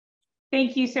you.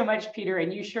 Thank you so much, Peter.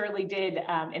 And you surely did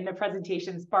in the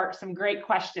presentation spark some great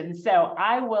questions. So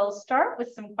I will start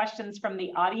with some questions from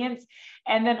the audience,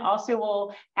 and then also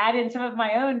will add in some of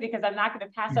my own, because I'm not going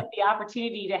to pass up the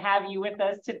opportunity to have you with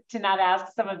us to not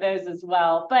ask some of those as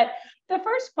well. But the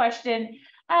first question,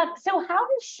 so how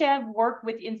does SCHEV work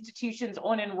with institutions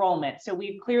on enrollment? So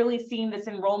we've clearly seen this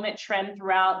enrollment trend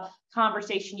throughout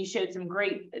conversation. You showed some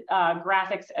great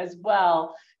graphics as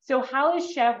well. So how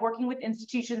is SCHEV working with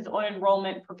institutions on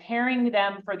enrollment, preparing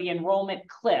them for the enrollment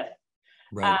cliff?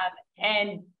 Right.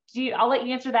 And I'll let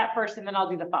you answer that first, and then I'll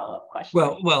do the follow-up question.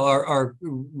 Well,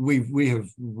 we have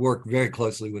worked very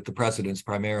closely with the presidents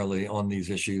primarily on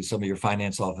these issues. Some of your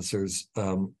finance officers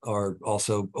are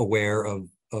also aware of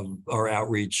our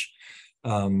outreach.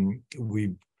 So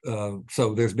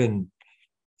there's been,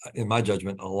 in my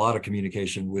judgment, a lot of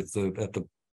communication with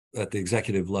at the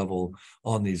executive level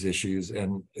on these issues,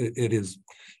 and it is,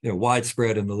 you know,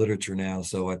 widespread in the literature now.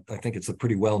 So I think it's a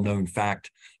pretty well-known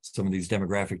fact. Some of these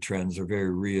demographic trends are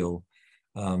very real,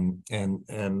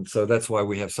 and so that's why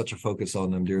we have such a focus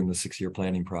on them during the 6-year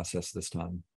planning process this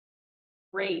time.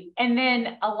 Great. And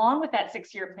then along with that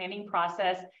 6-year planning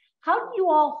process, how do you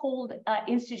all hold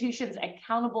institutions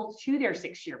accountable to their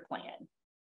 6-year plan?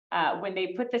 When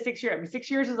they put the 6 year,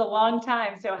 6 years is a long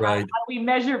time. So how do we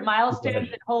measure milestones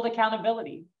and hold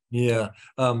accountability? Yeah,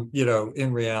 you know,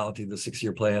 in reality, the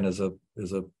 6-year plan is a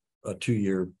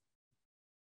 2-year,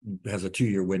 has a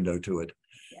 2-year window to it.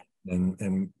 Yeah.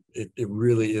 And it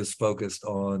really is focused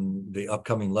on the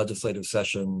upcoming legislative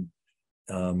session.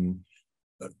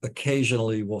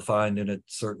 Occasionally we'll find in it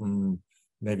certain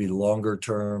maybe longer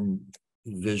term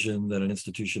vision that an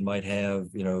institution might have.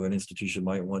 You know, an institution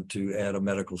might want to add a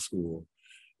medical school,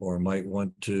 or might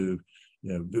want to,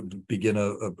 you know, begin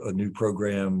a new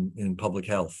program in public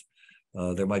health.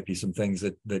 There might be some things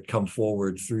that come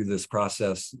forward through this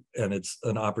process, and it's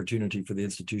an opportunity for the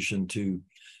institution to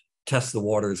test the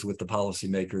waters with the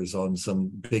policymakers on some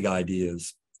big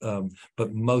ideas.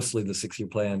 But mostly the 6-year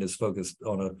plan is focused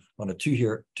on a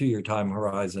two-year time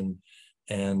horizon,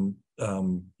 and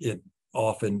it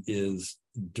often is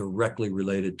directly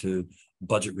related to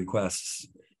budget requests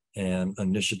and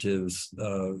initiatives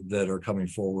that are coming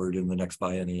forward in the next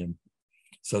biennium.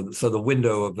 So the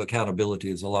window of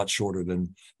accountability is a lot shorter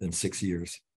than 6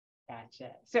 years.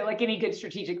 Gotcha. So like any good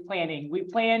strategic planning, we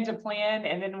plan to plan,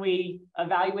 and then we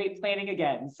evaluate planning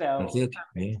again. So that's it.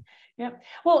 Yeah. Yep.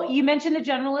 Well, you mentioned the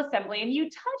General Assembly, and you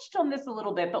touched on this a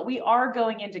little bit, but we are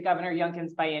going into Governor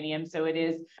Youngkin's biennium. So it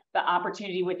is the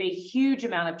opportunity with a huge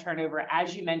amount of turnover,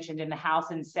 as you mentioned, in the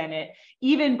House and Senate,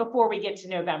 even before we get to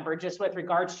November, just with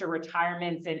regards to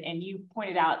retirements. And you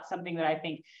pointed out something that I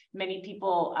think many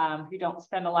people who don't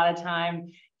spend a lot of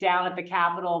time down at the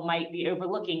Capitol might be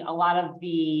overlooking. A lot of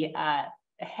the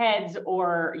heads,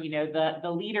 or, you know, the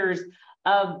leaders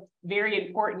of very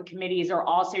important committees are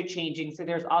also changing. So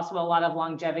there's also a lot of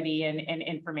longevity and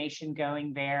information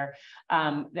going there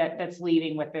that's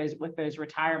leading with those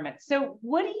retirements. So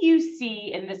what do you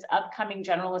see in this upcoming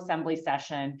General Assembly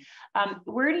session?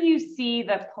 Where do you see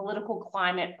the political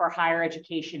climate for higher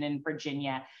education in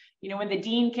Virginia? You know, when the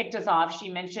dean kicked us off, she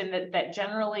mentioned that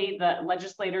generally the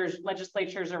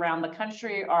legislatures around the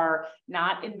country are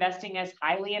not investing as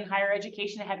highly in higher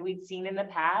education as we'd seen in the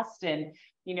past. And,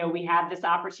 you know, we have this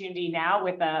opportunity now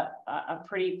with a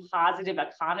pretty positive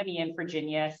economy in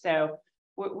Virginia. So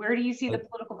where do you see the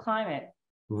political climate?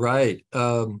 Right.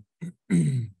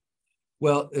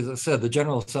 Well, as I said, the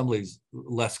General Assembly is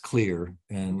less clear.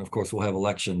 And of course, we'll have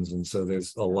elections. And so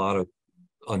there's a lot of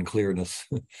unclearness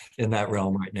in that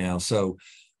realm right now. So,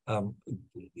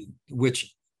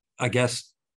 which I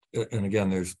guess, and again,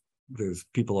 there's there's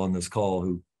people on this call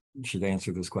who should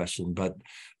answer this question, but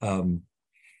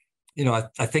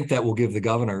I think that will give the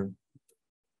governor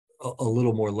a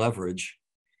little more leverage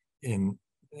in,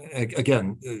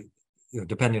 again,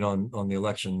 depending on the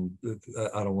election.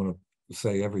 I don't want to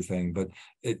say everything, but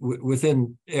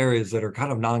within areas that are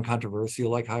kind of non-controversial,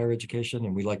 like higher education,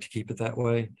 and we like to keep it that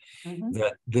way,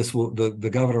 that this will, the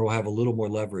governor will have a little more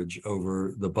leverage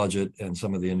over the budget and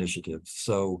some of the initiatives.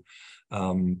 So,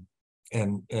 and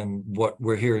what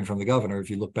we're hearing from the governor, if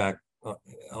you look back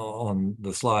on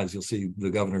the slides, you'll see the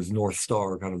governor's North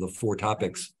Star, kind of the 4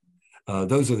 topics.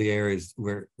 Those are the areas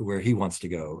where he wants to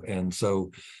go. And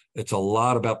so it's a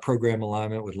lot about program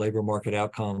alignment with labor market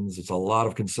outcomes. It's a lot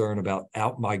of concern about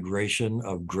out-migration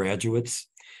of graduates.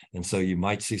 And so you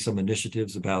might see some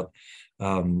initiatives about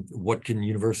what can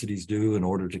universities do in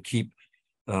order to keep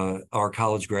our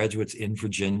college graduates in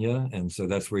Virginia. And so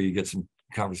that's where you get some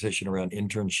conversation around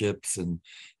internships and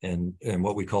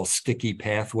what we call sticky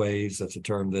pathways. That's a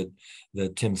term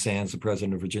that Tim Sands, the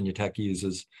president of Virginia Tech,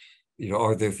 uses.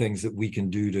 Are there things that we can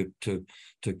do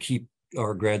to keep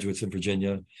our graduates in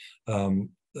Virginia?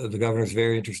 The governor's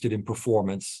very interested in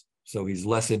performance, so he's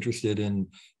less interested in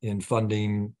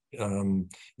funding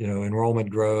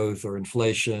enrollment growth or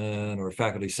inflation or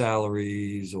faculty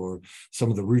salaries or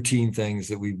some of the routine things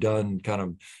that we've done, kind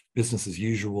of business as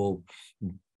usual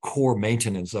core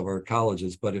maintenance of our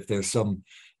colleges. But if there's some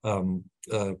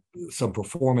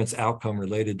performance outcome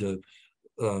related to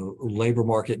labor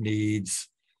market needs,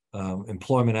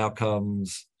 employment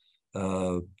outcomes,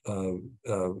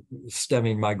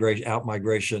 stemming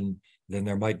migration, then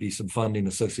there might be some funding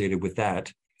associated with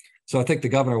that. So I think the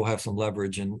governor will have some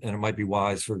leverage, and it might be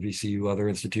wise for VCU, other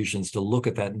institutions, to look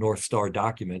at that North Star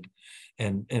document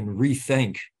and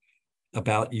rethink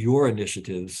about your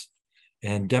initiatives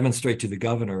and demonstrate to the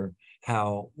governor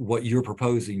how what you're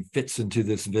proposing fits into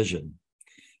this vision.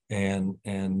 And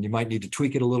you might need to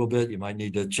tweak it a little bit. You might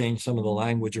need to change some of the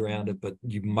language around it, but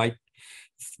you might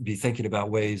be thinking about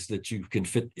ways that you can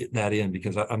fit that in,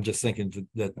 because I'm just thinking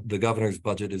that the governor's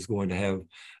budget is going to have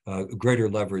greater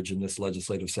leverage in this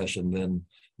legislative session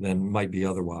than might be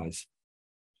otherwise.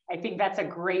 I think that's a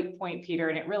great point, Peter,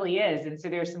 and it really is. And so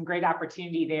there's some great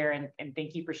opportunity there. And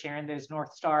thank you for sharing those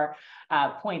North Star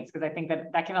points, because I think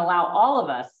that can allow all of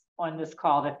us on this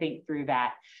call to think through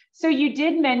that. So you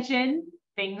did mention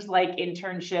things like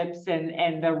internships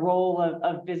and the role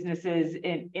of businesses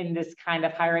in this kind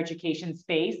of higher education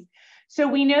space. So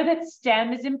we know that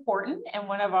STEM is important, and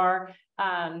one of our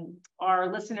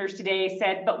listeners today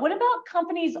said, but what about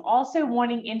companies also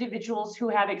wanting individuals who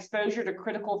have exposure to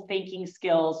critical thinking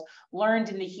skills learned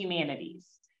in the humanities?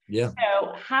 Yeah.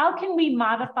 So how can we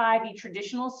modify the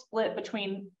traditional split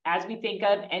between, as we think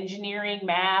of engineering,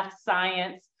 math,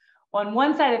 science, on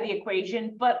one side of the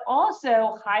equation, but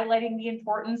also highlighting the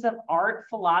importance of art,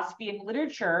 philosophy, and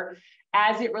literature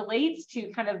as it relates to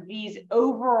kind of these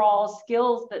overall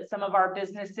skills that some of our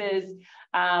businesses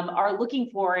are looking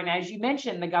for? And as you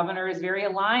mentioned, the governor is very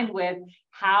aligned with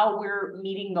how we're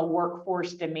meeting the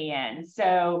workforce demand.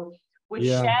 So would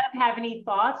Chev have any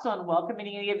thoughts on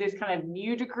welcoming any of these kind of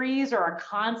new degrees, or a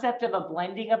concept of a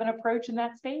blending of an approach in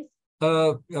that space?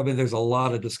 I mean, there's a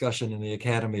lot of discussion in the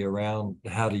academy around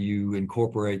how do you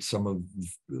incorporate some of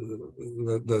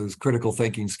those critical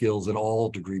thinking skills in all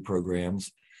degree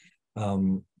programs,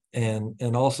 and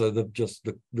also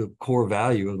the core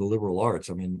value of the liberal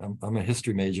arts. I mean, I'm a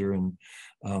history major, and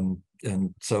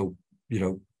so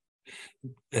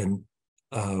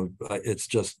it's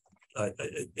just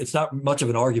it's not much of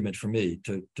an argument for me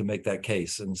to make that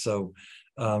case. And so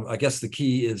I guess the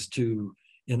key is to,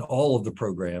 in all of the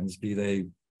programs, be they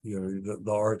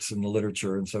the arts and the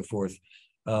literature and so forth,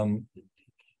 you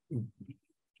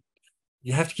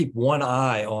have to keep one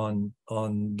eye on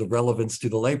the relevance to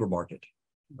the labor market.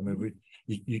 I mean,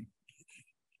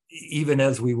 even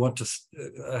as we want to,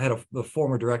 I had a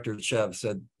former director at Chev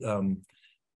said,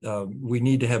 we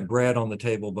need to have bread on the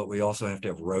table, but we also have to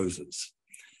have roses.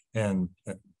 And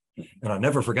I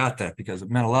never forgot that, because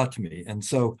it meant a lot to me. And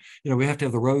so, we have to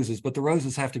have the roses, but the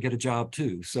roses have to get a job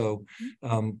too. So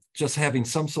just having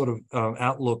some sort of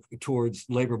outlook towards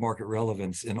labor market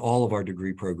relevance in all of our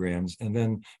degree programs, and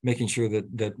then making sure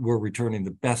that we're returning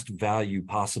the best value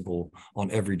possible on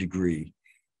every degree.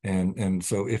 And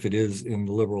so if it is in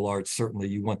the liberal arts, certainly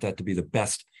you want that to be the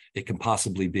best it can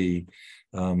possibly be.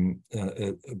 And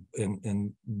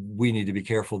we need to be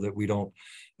careful that we don't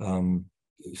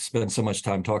spend so much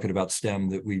time talking about STEM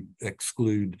that we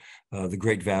exclude the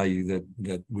great value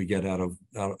that we get out of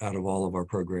all of our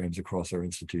programs across our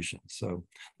institutions. So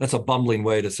that's a bumbling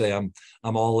way to say I'm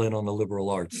all in on the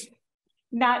liberal arts.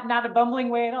 Not a bumbling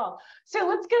way at all. So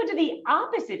let's go to the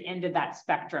opposite end of that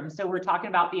spectrum. So we're talking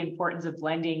about the importance of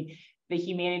blending the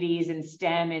humanities and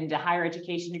STEM into higher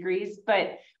education degrees,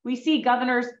 but we see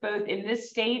governors both in this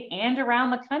state and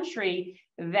around the country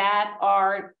that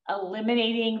are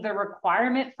eliminating the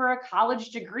requirement for a college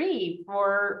degree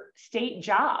for state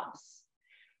jobs.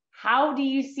 How do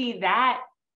you see that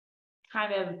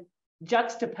kind of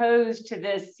juxtaposed to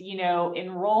this,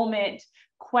 enrollment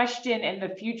question and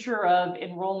the future of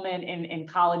enrollment in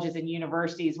colleges and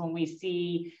universities when we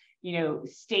see,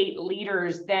 state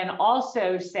leaders then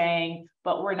also saying,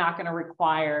 but we're not going to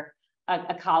require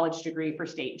a college degree for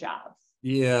state jobs?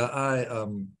 Yeah,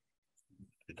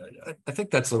 I think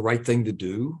that's the right thing to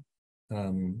do,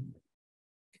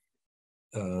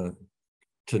 to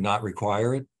not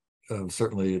require it.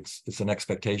 Certainly, it's an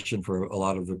expectation for a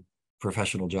lot of the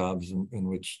professional jobs in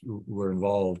which we're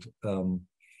involved.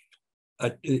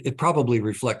 It probably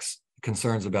reflects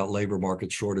concerns about labor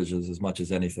market shortages as much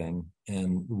as anything,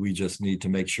 and we just need to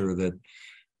make sure that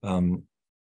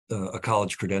a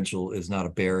college credential is not a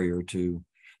barrier to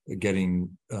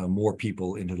getting more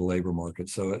people into the labor market.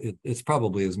 So it's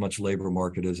probably as much labor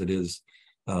market as it is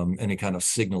any kind of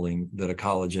signaling that a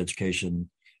college education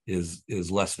is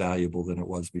less valuable than it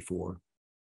was before.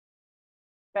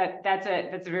 That's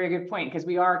a very good point, because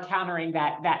we are countering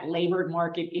that labor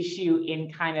market issue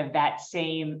in kind of that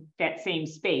same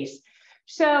space.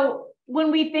 So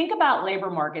when we think about labor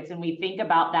markets and we think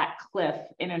about that cliff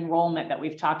in enrollment that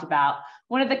we've talked about,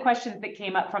 one of the questions that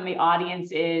came up from the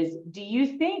audience is, do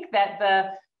you think that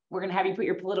we're going to have you put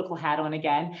your political hat on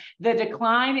again, the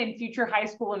decline in future high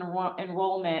school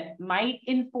enrollment might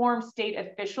inform state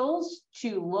officials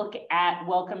to look at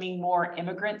welcoming more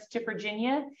immigrants to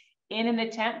Virginia in an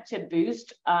attempt to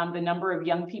boost the number of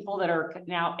young people that are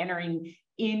now entering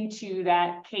into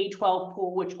that K-12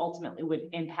 pool, which ultimately would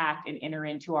impact and enter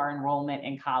into our enrollment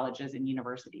in colleges and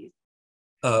universities?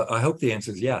 I hope the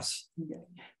answer is yes. Okay.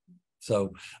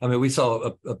 So, I mean, we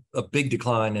saw a big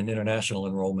decline in international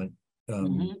enrollment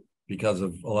because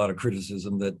of a lot of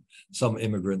criticism that some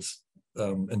immigrants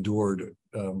endured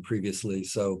previously.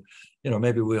 So,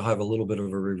 maybe we'll have a little bit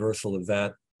of a reversal of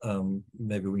that.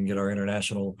 Maybe we can get our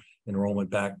international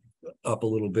enrollment back up a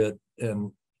little bit,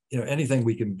 and anything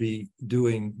we can be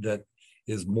doing that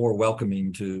is more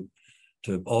welcoming to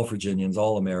all Virginians,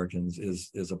 all Americans,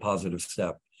 is a positive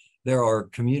step. There are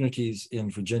communities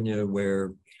in Virginia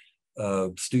where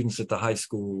students at the high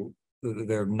school,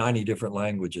 there are 90 different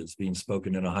languages being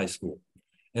spoken in a high school,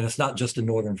 and it's not just in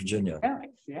Northern Virginia.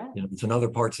 Yeah. It's in other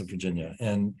parts of Virginia,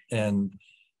 and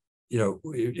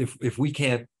if we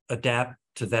can't adapt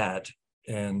to that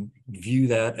and view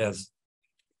that as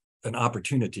an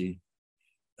opportunity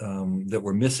that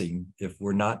we're missing if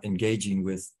we're not engaging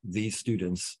with these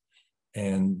students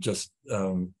and just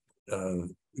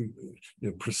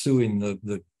pursuing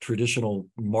the traditional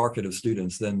market of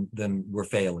students, then we're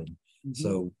failing.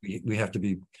 So we have to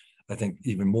be, I think,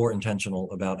 even more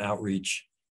intentional about outreach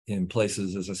in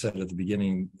places, as I said at the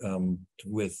beginning,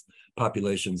 with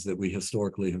populations that we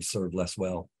historically have served less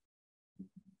well.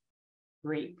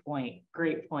 Great point.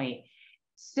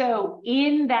 So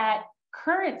in that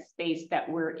current space that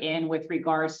we're in with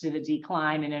regards to the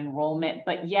decline in enrollment,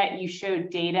 but yet you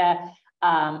showed data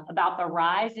about the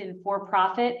rise in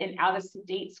for-profit and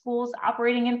out-of-state schools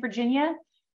operating in Virginia.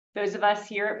 Those of us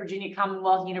here at Virginia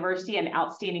Commonwealth University, an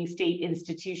outstanding state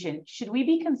institution, should we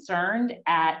be concerned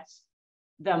at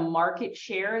the market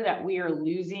share that we are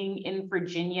losing in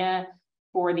Virginia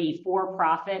for the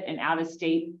for-profit and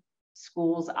out-of-state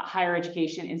schools, higher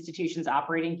education institutions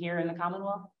operating here in the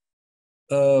Commonwealth?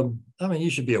 I mean, you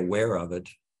should be aware of it,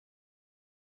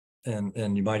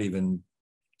 and you might even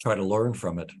try to learn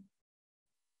from it.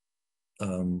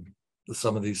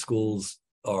 Some of these schools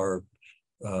are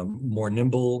more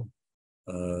nimble.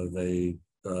 They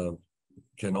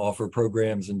can offer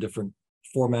programs in different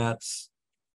formats.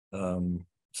 There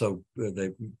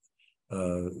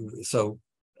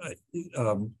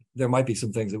might be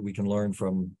some things that we can learn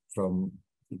from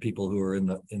the people who are in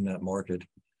that market.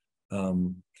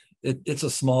 It's a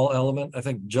small element. I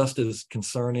think just as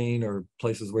concerning, or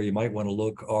places where you might want to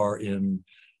look, are in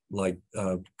like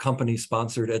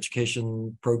company-sponsored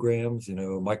education programs,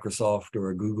 Microsoft or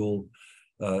a Google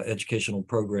educational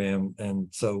program. And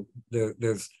so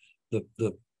there's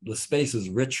the space is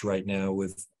rich right now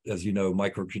with, as you know,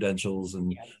 micro-credentials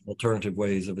and alternative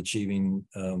ways of achieving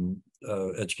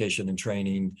education and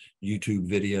training, YouTube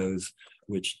videos,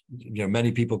 which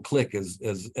many people click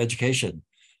as education.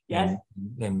 Yes.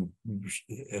 And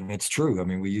it's true. I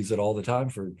mean, we use it all the time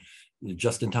for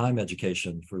just-in-time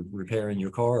education, for repairing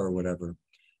your car or whatever.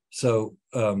 So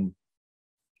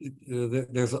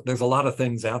there's a lot of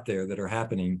things out there that are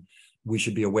happening. We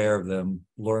should be aware of them,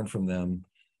 learn from them.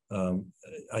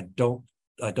 I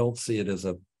don't see it as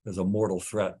a mortal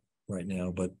threat right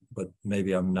now, but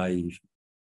maybe I'm naive.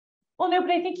 Well, no,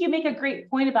 but I think you make a great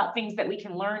point about things that we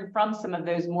can learn from some of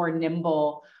those more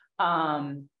nimble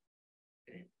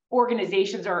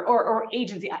organizations or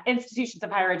agency institutions of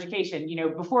higher education. You know,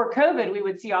 before COVID, we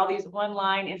would see all these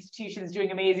online institutions doing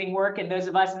amazing work, and those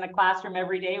of us in the classroom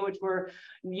every day, which were,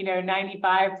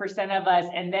 95% of us.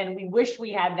 And then we wish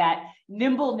we had that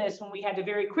nimbleness when we had to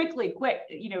very quickly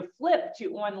flip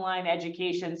to online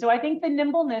education. So I think the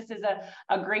nimbleness is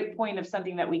a great point of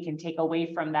something that we can take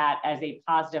away from that as a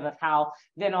positive of how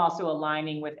then also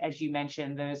aligning with, as you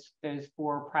mentioned, those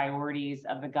 4 priorities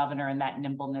of the governor and that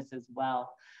nimbleness as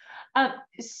well.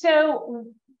 So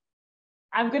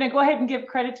I'm going to go ahead and give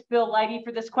credit to Bill Leidy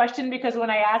for this question, because when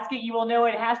I ask it, you will know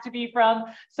it has to be from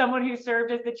someone who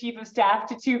served as the chief of staff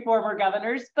to 2 former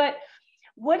governors. But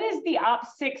what is the Op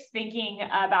 6 thinking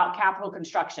about capital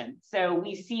construction? So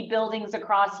we see buildings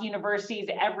across universities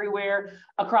everywhere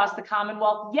across the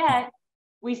Commonwealth, yet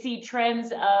we see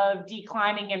trends of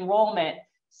declining enrollment.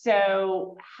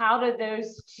 So how do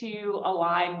those 2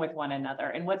 align with one another?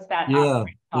 And what's that?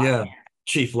 Yeah.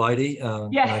 Chief Leidy,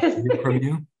 yes. Nice to hear from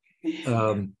you.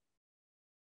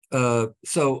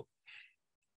 So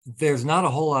there's not a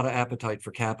whole lot of appetite for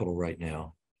capital right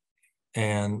now.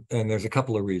 And there's a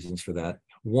couple of reasons for that.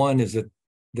 One is that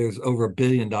there's over $1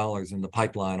 billion in the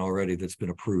pipeline already that's been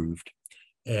approved.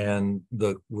 And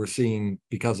we're seeing,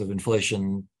 because of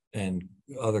inflation and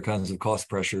other kinds of cost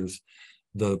pressures,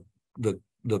 the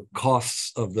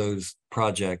costs of those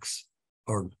projects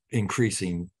are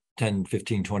increasing 10,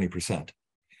 15, 20%.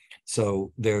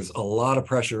 So there's a lot of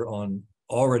pressure on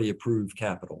already approved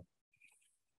capital.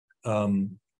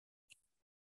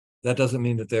 That doesn't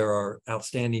mean that there are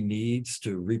outstanding needs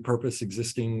to repurpose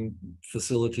existing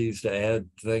facilities to add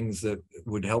things that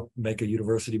would help make a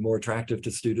university more attractive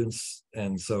to students.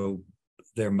 And so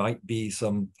there might be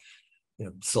some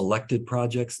selected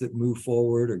projects that move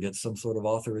forward or get some sort of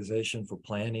authorization for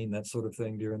planning, that sort of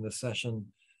thing during this session.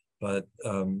 But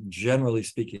generally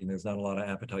speaking, there's not a lot of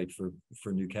appetite for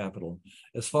new capital.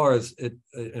 As far as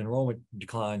enrollment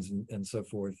declines and so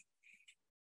forth,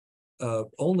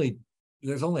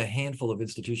 there's only a handful of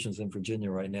institutions in Virginia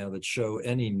right now that show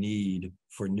any need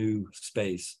for new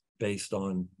space based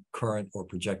on current or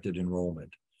projected enrollment.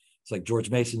 It's like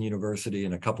George Mason University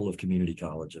and a couple of community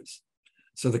colleges.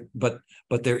 So but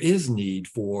there is need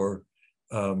for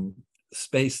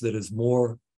space that is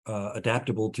more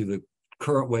adaptable to the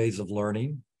current ways of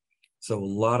learning. So a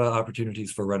lot of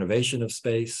opportunities for renovation of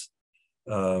space,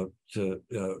 to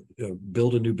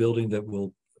build a new building that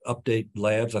will update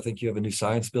labs. I think you have a new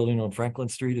science building on Franklin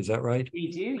Street. Is that right?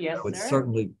 We do, yes,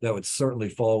 that would certainly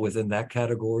fall within that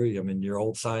category. I mean, your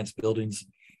old science buildings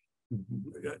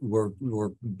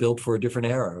were built for a different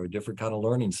era, a different kind of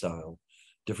learning style,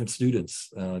 different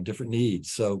students, different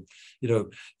needs. So,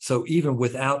 so even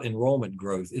without enrollment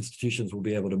growth, institutions will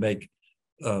be able to make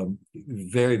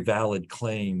very valid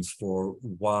claims for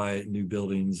why new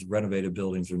buildings, renovated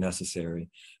buildings are necessary.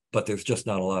 But there's just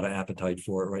not a lot of appetite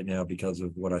for it right now because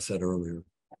of what I said earlier.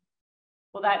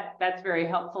 Well, that's very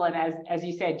helpful. And as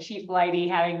you said, Chief Leidy,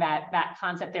 having that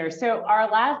concept there. So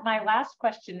my last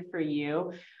question for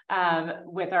you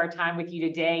with our time with you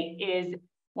today is,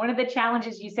 one of the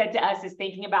challenges you said to us is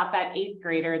thinking about that 8th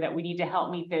grader, that we need to help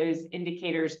meet those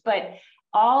indicators. But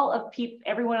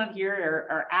everyone on here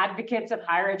are advocates of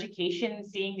higher education,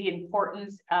 seeing the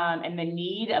importance and the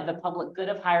need of the public good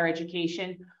of higher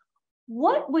education.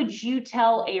 What would you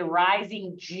tell a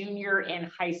rising junior in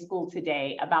high school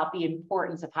today about the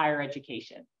importance of higher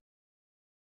education?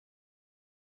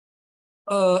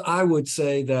 I would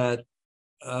say that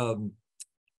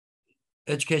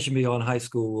education beyond high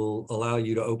school will allow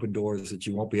you to open doors that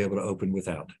you won't be able to open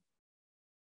without.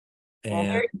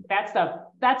 And that's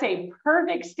a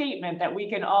perfect statement that we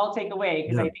can all take away,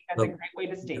 because I think that's a great way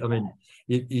to state that.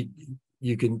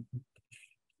 You can,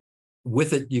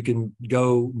 with it, you can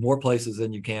go more places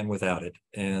than you can without it.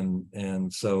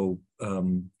 And so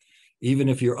even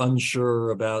if you're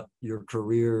unsure about your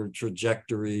career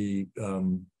trajectory,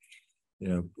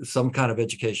 some kind of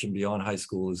education beyond high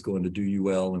school is going to do you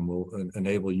well and will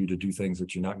enable you to do things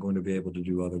that you're not going to be able to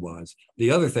do otherwise. The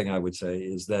other thing I would say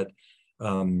is that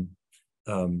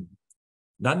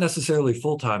not necessarily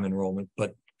full-time enrollment,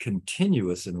 but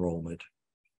continuous enrollment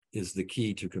is the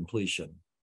key to completion.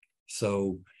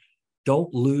 So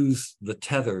don't lose the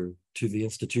tether to the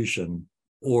institution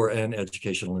or an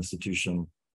educational institution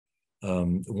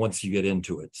once you get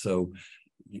into it. So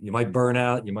you might burn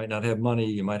out, you might not have money,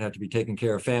 you might have to be taking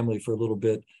care of family for a little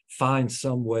bit. Find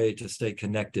some way to stay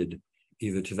connected,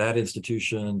 either to that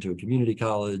institution, to a community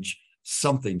college,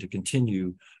 something to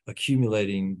continue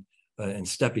accumulating and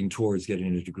stepping towards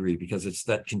getting a degree, because it's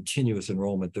that continuous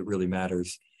enrollment that really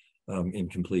matters in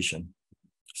completion.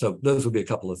 So those would be a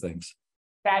couple of things.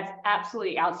 That's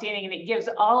absolutely outstanding. And it gives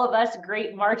all of us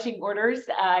great marching orders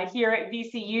here at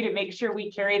VCU to make sure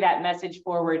we carry that message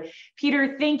forward.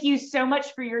 Peter, thank you so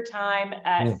much for your time.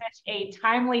 Such a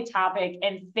timely topic.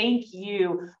 And thank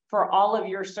you for all of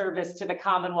your service to the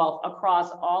Commonwealth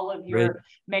across all of your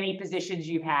many positions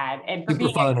you've had. And for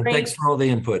being fun. And thanks for all the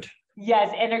input.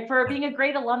 Yes, and for being a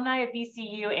great alumni of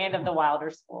VCU and of the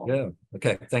Wilder School. Yeah,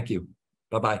 okay, thank you.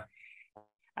 Bye-bye.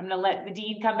 I'm gonna let the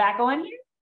dean come back on here.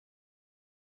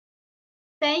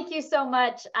 Thank you so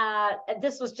much.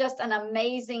 This was just an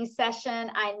amazing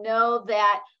session. I know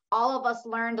that all of us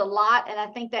learned a lot, and I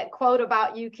think that quote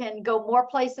about you can go more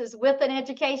places with an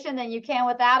education than you can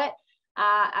without it.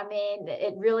 I mean,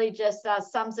 it really just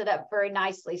sums it up very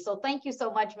nicely. So thank you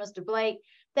so much, Mr. Blake.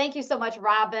 Thank you so much,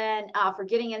 Robin, for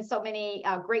getting in so many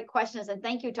great questions. And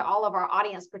thank you to all of our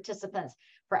audience participants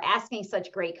for asking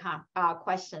such great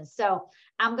questions. So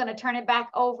I'm going to turn it back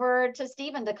over to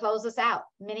Stephen to close us out.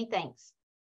 Many thanks.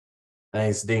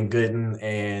 Thanks, Dean Gooden.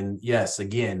 And yes,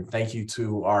 again, thank you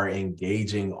to our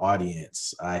engaging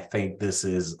audience. I think this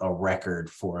is a record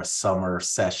for a summer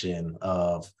session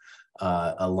of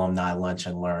Alumni Lunch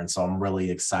and Learn. So I'm really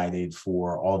excited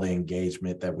for all the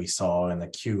engagement that we saw in the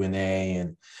Q&A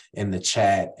and in the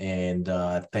chat. And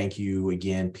thank you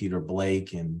again, Peter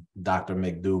Blake and Dr.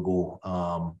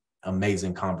 McDougall.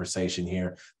 Amazing conversation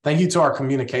here. Thank you to our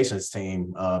communications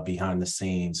team behind the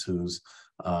scenes, whose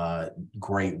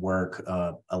great work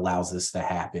allows this to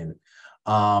happen.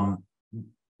 While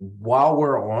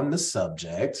we're on the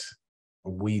subject,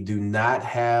 we do not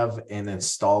have an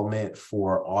installment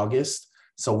for August.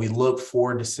 So we look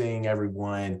forward to seeing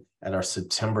everyone at our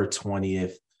September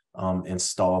 20th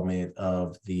installment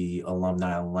of the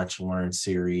Alumni Lunch and Learn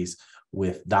series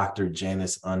with Dr.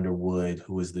 Janice Underwood,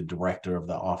 who is the director of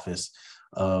the Office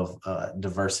of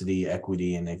Diversity,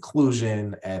 Equity, and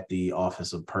Inclusion at the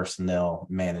Office of Personnel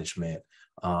Management.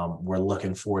 We're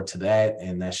looking forward to that,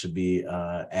 and that should be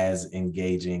as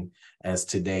engaging as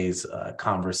today's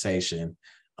conversation.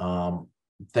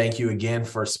 Thank you again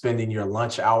for spending your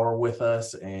lunch hour with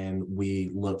us, and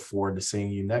we look forward to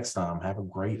seeing you next time. Have a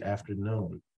great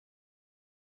afternoon.